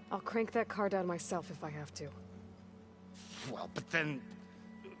 I'll crank that car down myself if I have to. Well, but then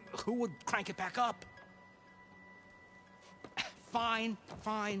who would crank it back up? Fine,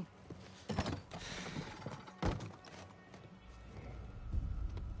 fine.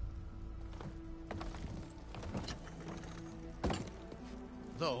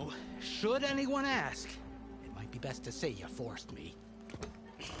 Though, should anyone ask, it might be best to say you forced me.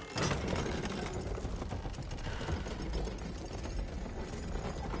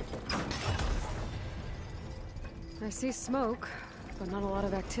 I see smoke, but not a lot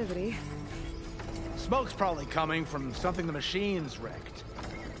of activity. Smoke's probably coming from something the machines wrecked.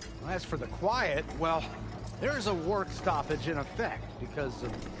 As for the quiet, well, there's a work stoppage in effect because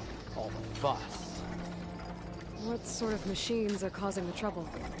of all the fuss. What sort of machines are causing the trouble?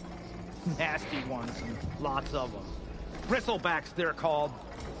 Nasty ones, and lots of them. Bristlebacks, they're called.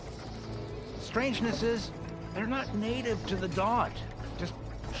 Strangeness is, they're not native to the Daunt. Just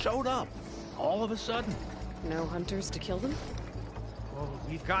showed up, all of a sudden. No hunters to kill them? Oh,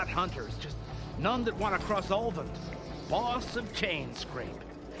 we've got hunters, just none that want to cross Ulvund. Boss of Chainscrape.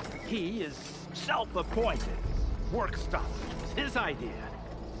 He is self-appointed. Work stoppage was his idea.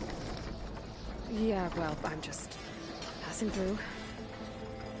 Yeah, well, I'm just passing through.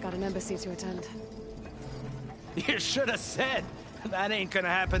 Got an embassy to attend. You should have said. That ain't gonna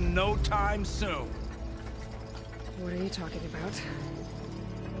happen no time soon. What are you talking about?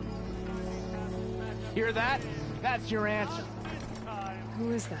 Hear that? That's your answer.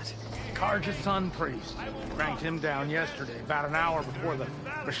 Who is that? Carja Sun Priest. Cranked him down yesterday, about an hour before the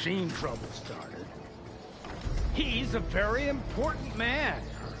machine trouble started. He's a very important man,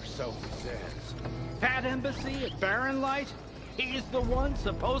 or so he says. That embassy at Barren Light, he's the one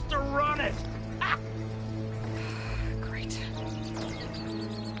supposed to run it. Ah! Great.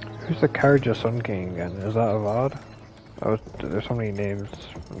 Who's the Carja Sun King again? Is that Avad? There's so many names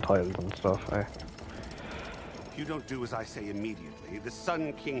and titles and stuff. If you don't do as I say immediately, the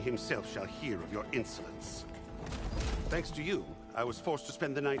Sun King himself shall hear of your insolence. Thanks to you, I was forced to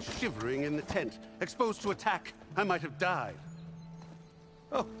spend the night shivering in the tent. Exposed to attack, I might have died.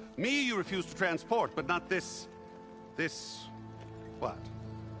 Oh, me you refuse to transport, but not this... what?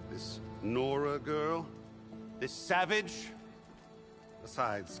 This Nora girl? This savage?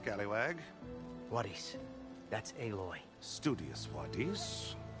 Besides, scallywag. Wadis. That's Aloy. Studious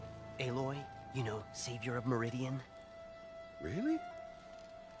Wadis. Aloy, you know, savior of Meridian. Really?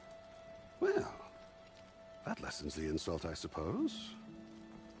 Well, that lessens the insult, I suppose.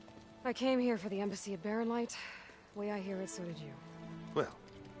 I came here for the embassy at Barren Light. Way I hear it, so did you. Well,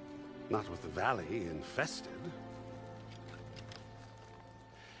 not with the valley infested.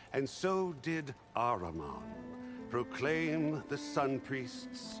 And so did Ahriman, proclaim the Sun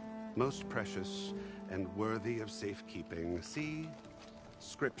Priests most precious and worthy of safekeeping. See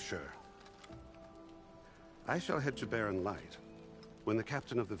Scripture. I shall head to Barren Light when the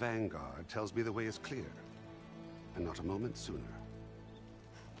captain of the Vanguard tells me the way is clear, and not a moment sooner.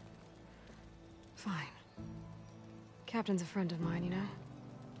 Fine. Captain's a friend of mine, you know?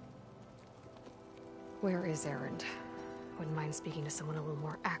 Where is Erend? Wouldn't mind speaking to someone a little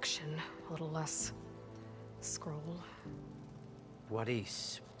more action, a little less... scroll.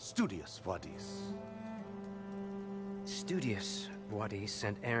 Wadis. Studious Wadis. Studious Wadis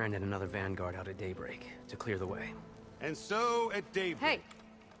sent Erend and another Vanguard out at daybreak to clear the way. And so at daybreak... Hey!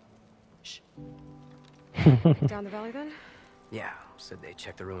 Shh. Down the valley then? Yeah, said they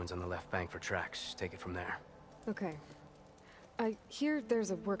checked the ruins on the left bank for tracks. Take it from there. Okay. I hear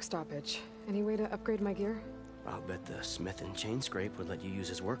there's a work stoppage. Any way to upgrade my gear? I'll bet the smith in Chainscrape would let you use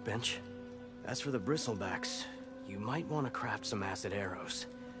his workbench. As for the Bristlebacks, you might want to craft some acid arrows.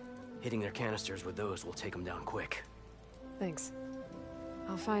 Hitting their canisters with those will take them down quick. Thanks.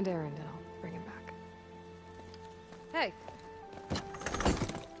 I'll find Erend and I'll bring him back. Hey!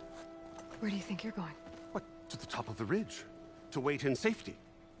 Where do you think you're going? What, to the top of the ridge? To wait in safety?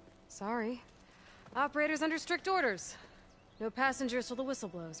 Sorry. Operator's under strict orders. No passengers till the whistle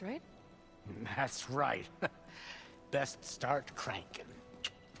blows, right? That's right. best start cranking.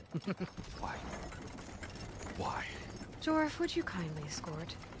 Why? Why? Jorf, would you kindly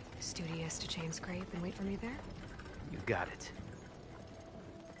escort Studious to Chainscrape and wait for me there? You got it.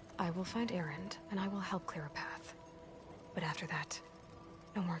 I will find Erend, and I will help clear a path. But after that,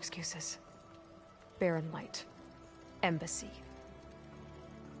 no more excuses. Barren Light. Embassy.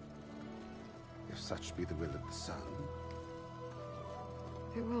 If such be the will of the sun.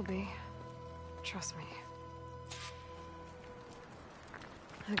 It will be. Trust me.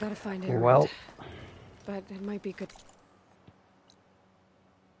 I gotta find Erend. Well. But it might be good.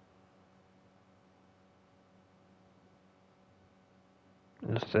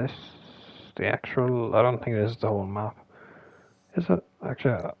 Is this the actual... I don't think this is the whole map. Is it?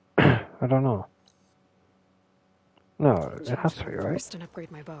 Actually, I don't know. No, it has to be, right? First and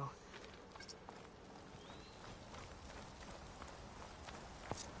upgrade my bow.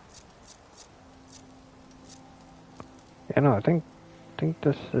 Yeah, no, I think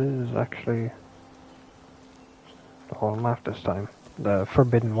this is actually the whole map this time. The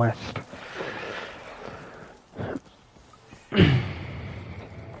Forbidden West.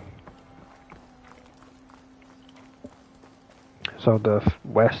 So the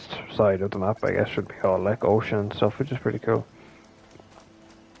west side of the map, I guess, should be all like ocean and stuff, which is pretty cool.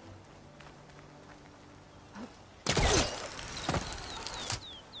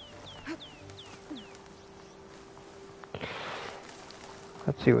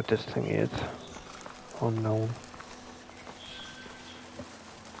 Let's see what this thing is. Unknown.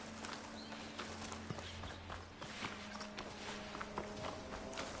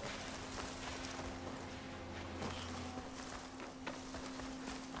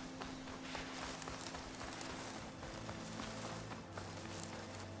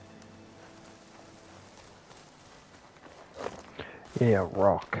 Yeah,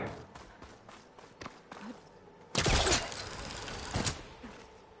 rock.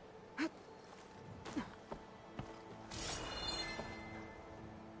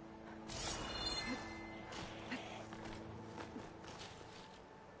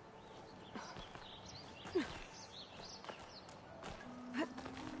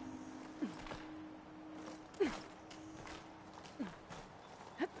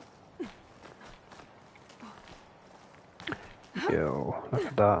 Yo, look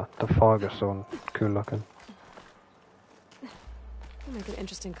at that. The fog is so cool looking. That'll make an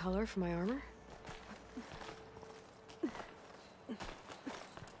interesting color for my armor.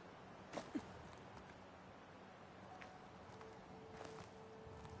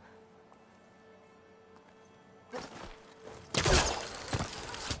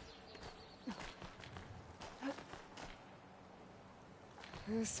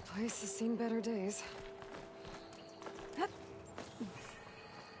 This place has seen better days.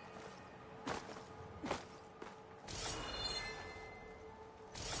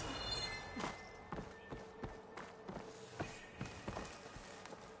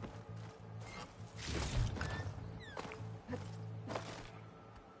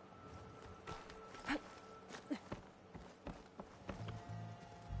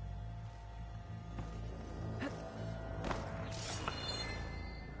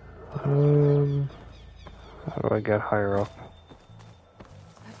 How do I get higher up?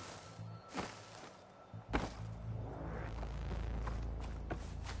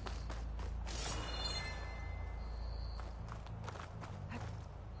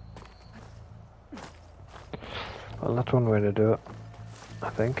 Well, that's one way to do it, I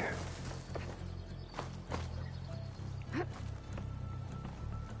think.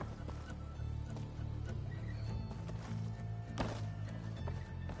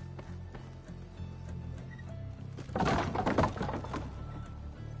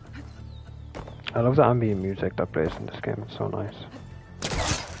 I love the ambient music that plays in this game, it's so nice.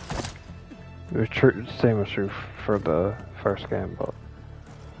 It was true, same was true for the first game, but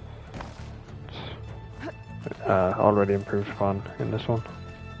it's already improved upon in this one.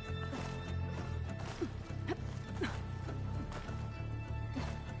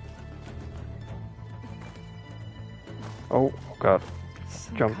 Oh god.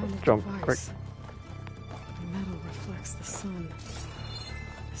 Jump, quick. The metal reflects the sun.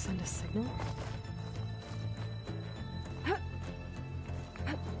 Send a signal?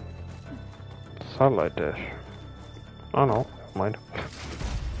 Satellite dish. Oh no, never mind.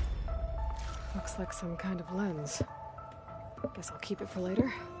 Looks like some kind of lens. Guess I'll keep it for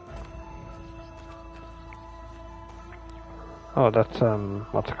later. Oh, that's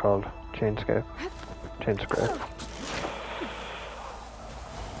what's it called? Chainscape. Chainscrape.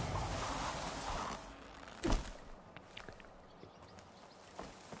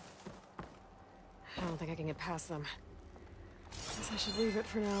 I don't think I can get past them. Guess I should leave it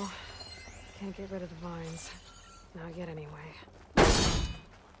for now. Can't get rid of the vines. Not yet, anyway.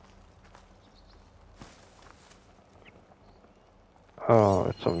 Oh,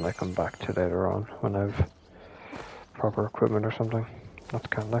 it's something I come back to later on when I've proper equipment or something. That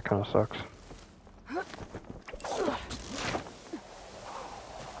kind of sucks.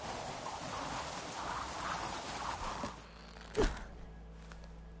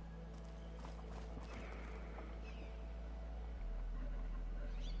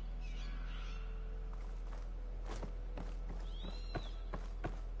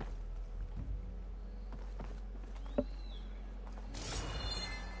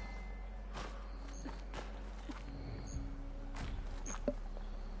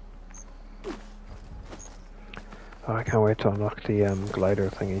 Oh, I can't wait to unlock the glider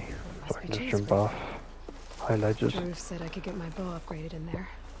thingy so I can just jump off high ledges. Drew said I could get my bow upgraded in there.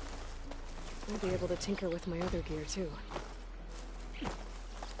 I'll be able to tinker with my other gear too.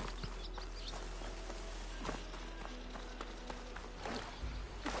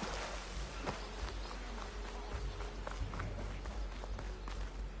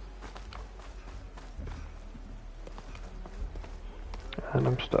 And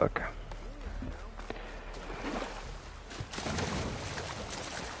I'm stuck.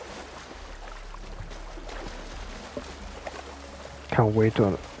 Can't wait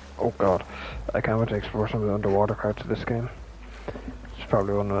to, oh god, I can't wait to explore some of the underwater parts of this game. It's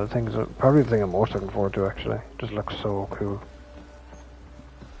probably one of the things, probably the thing I'm most looking forward to actually. Just looks so cool.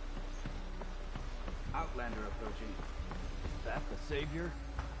 Outlander approaching. Is that the Savior?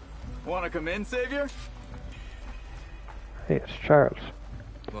 Wanna come in, Savior? Hey, it's Charles.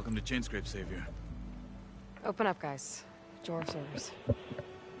 Welcome to Chainscrape, Savior. Open up, guys. Dwarf's orders. Good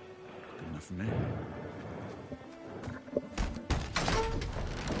enough for me.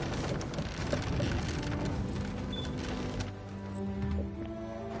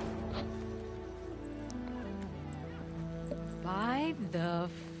 By the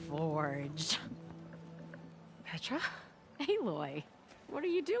Forge. Petra? Aloy, what are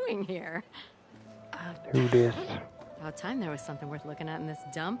you doing here? Who this? About time there was something worth looking at in this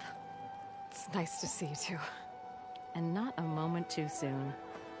dump. It's nice to see you too. And not a moment too soon.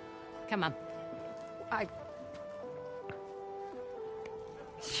 Come on.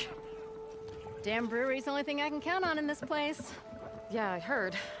 Damn brewery's the only thing I can count on in this place. Yeah, I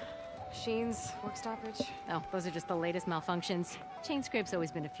heard. Machines, work stoppage. Oh, those are just the latest malfunctions. Chainscrape's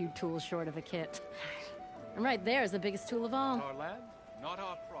always been a few tools short of a kit. And right there is the biggest tool of all. Our land, not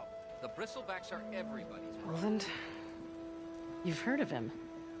our problem. The bristlebacks are everybody's problem. Roland? You've heard of him.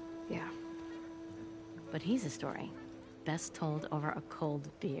 Yeah. But he's a story best told over a cold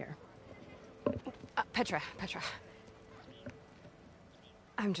beer. Petra.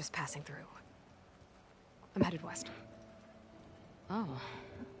 I'm just passing through. I'm headed west. Oh.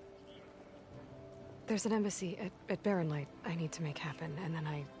 There's an embassy at Barren Light I need to make happen, and then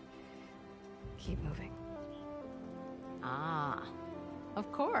I keep moving. Ah,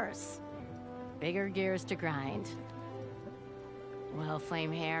 of course. Bigger gears to grind. Well,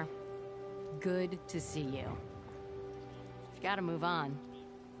 Flamehair, good to see you. You've got to move on.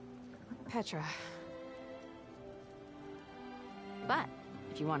 Petra. But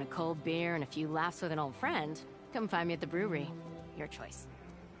if you want a cold beer and a few laughs with an old friend, come find me at the brewery. Your choice.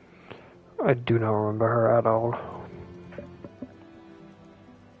 I do not remember her at all.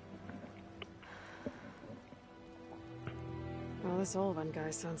 Well, this Olvan guy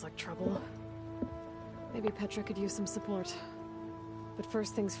sounds like trouble. Maybe Petra could use some support. But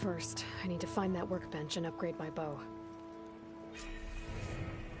first things first, I need to find that workbench and upgrade my bow.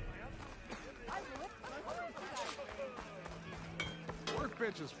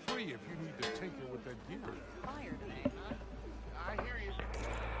 Workbench is free if you need to tinker with that gear. Fire today, huh? I hear you.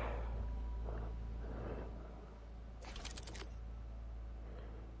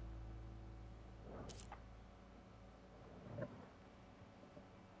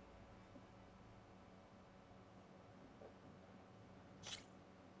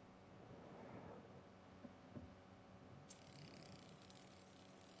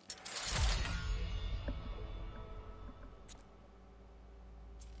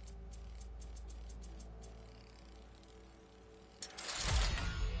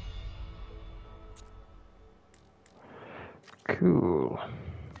 Cool.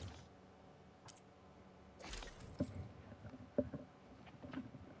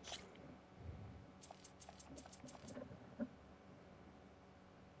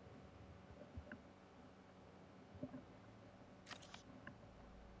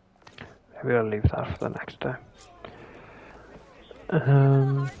 Maybe I'll leave that for the next time.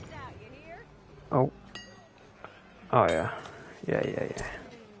 Oh. Oh yeah. Yeah.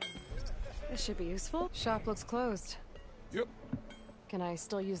 This should be useful. Shop looks closed. Yep. Can I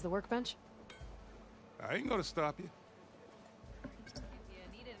still use the workbench? I ain't gonna stop you. If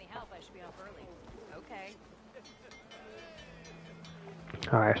you need any help, I should be off early. Okay.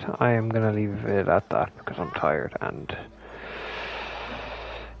 Alright, I am gonna leave it at that because I'm tired and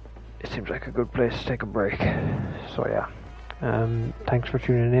it seems like a good place to take a break. So yeah. Thanks for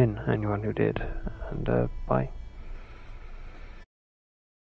tuning in, anyone who did, and bye.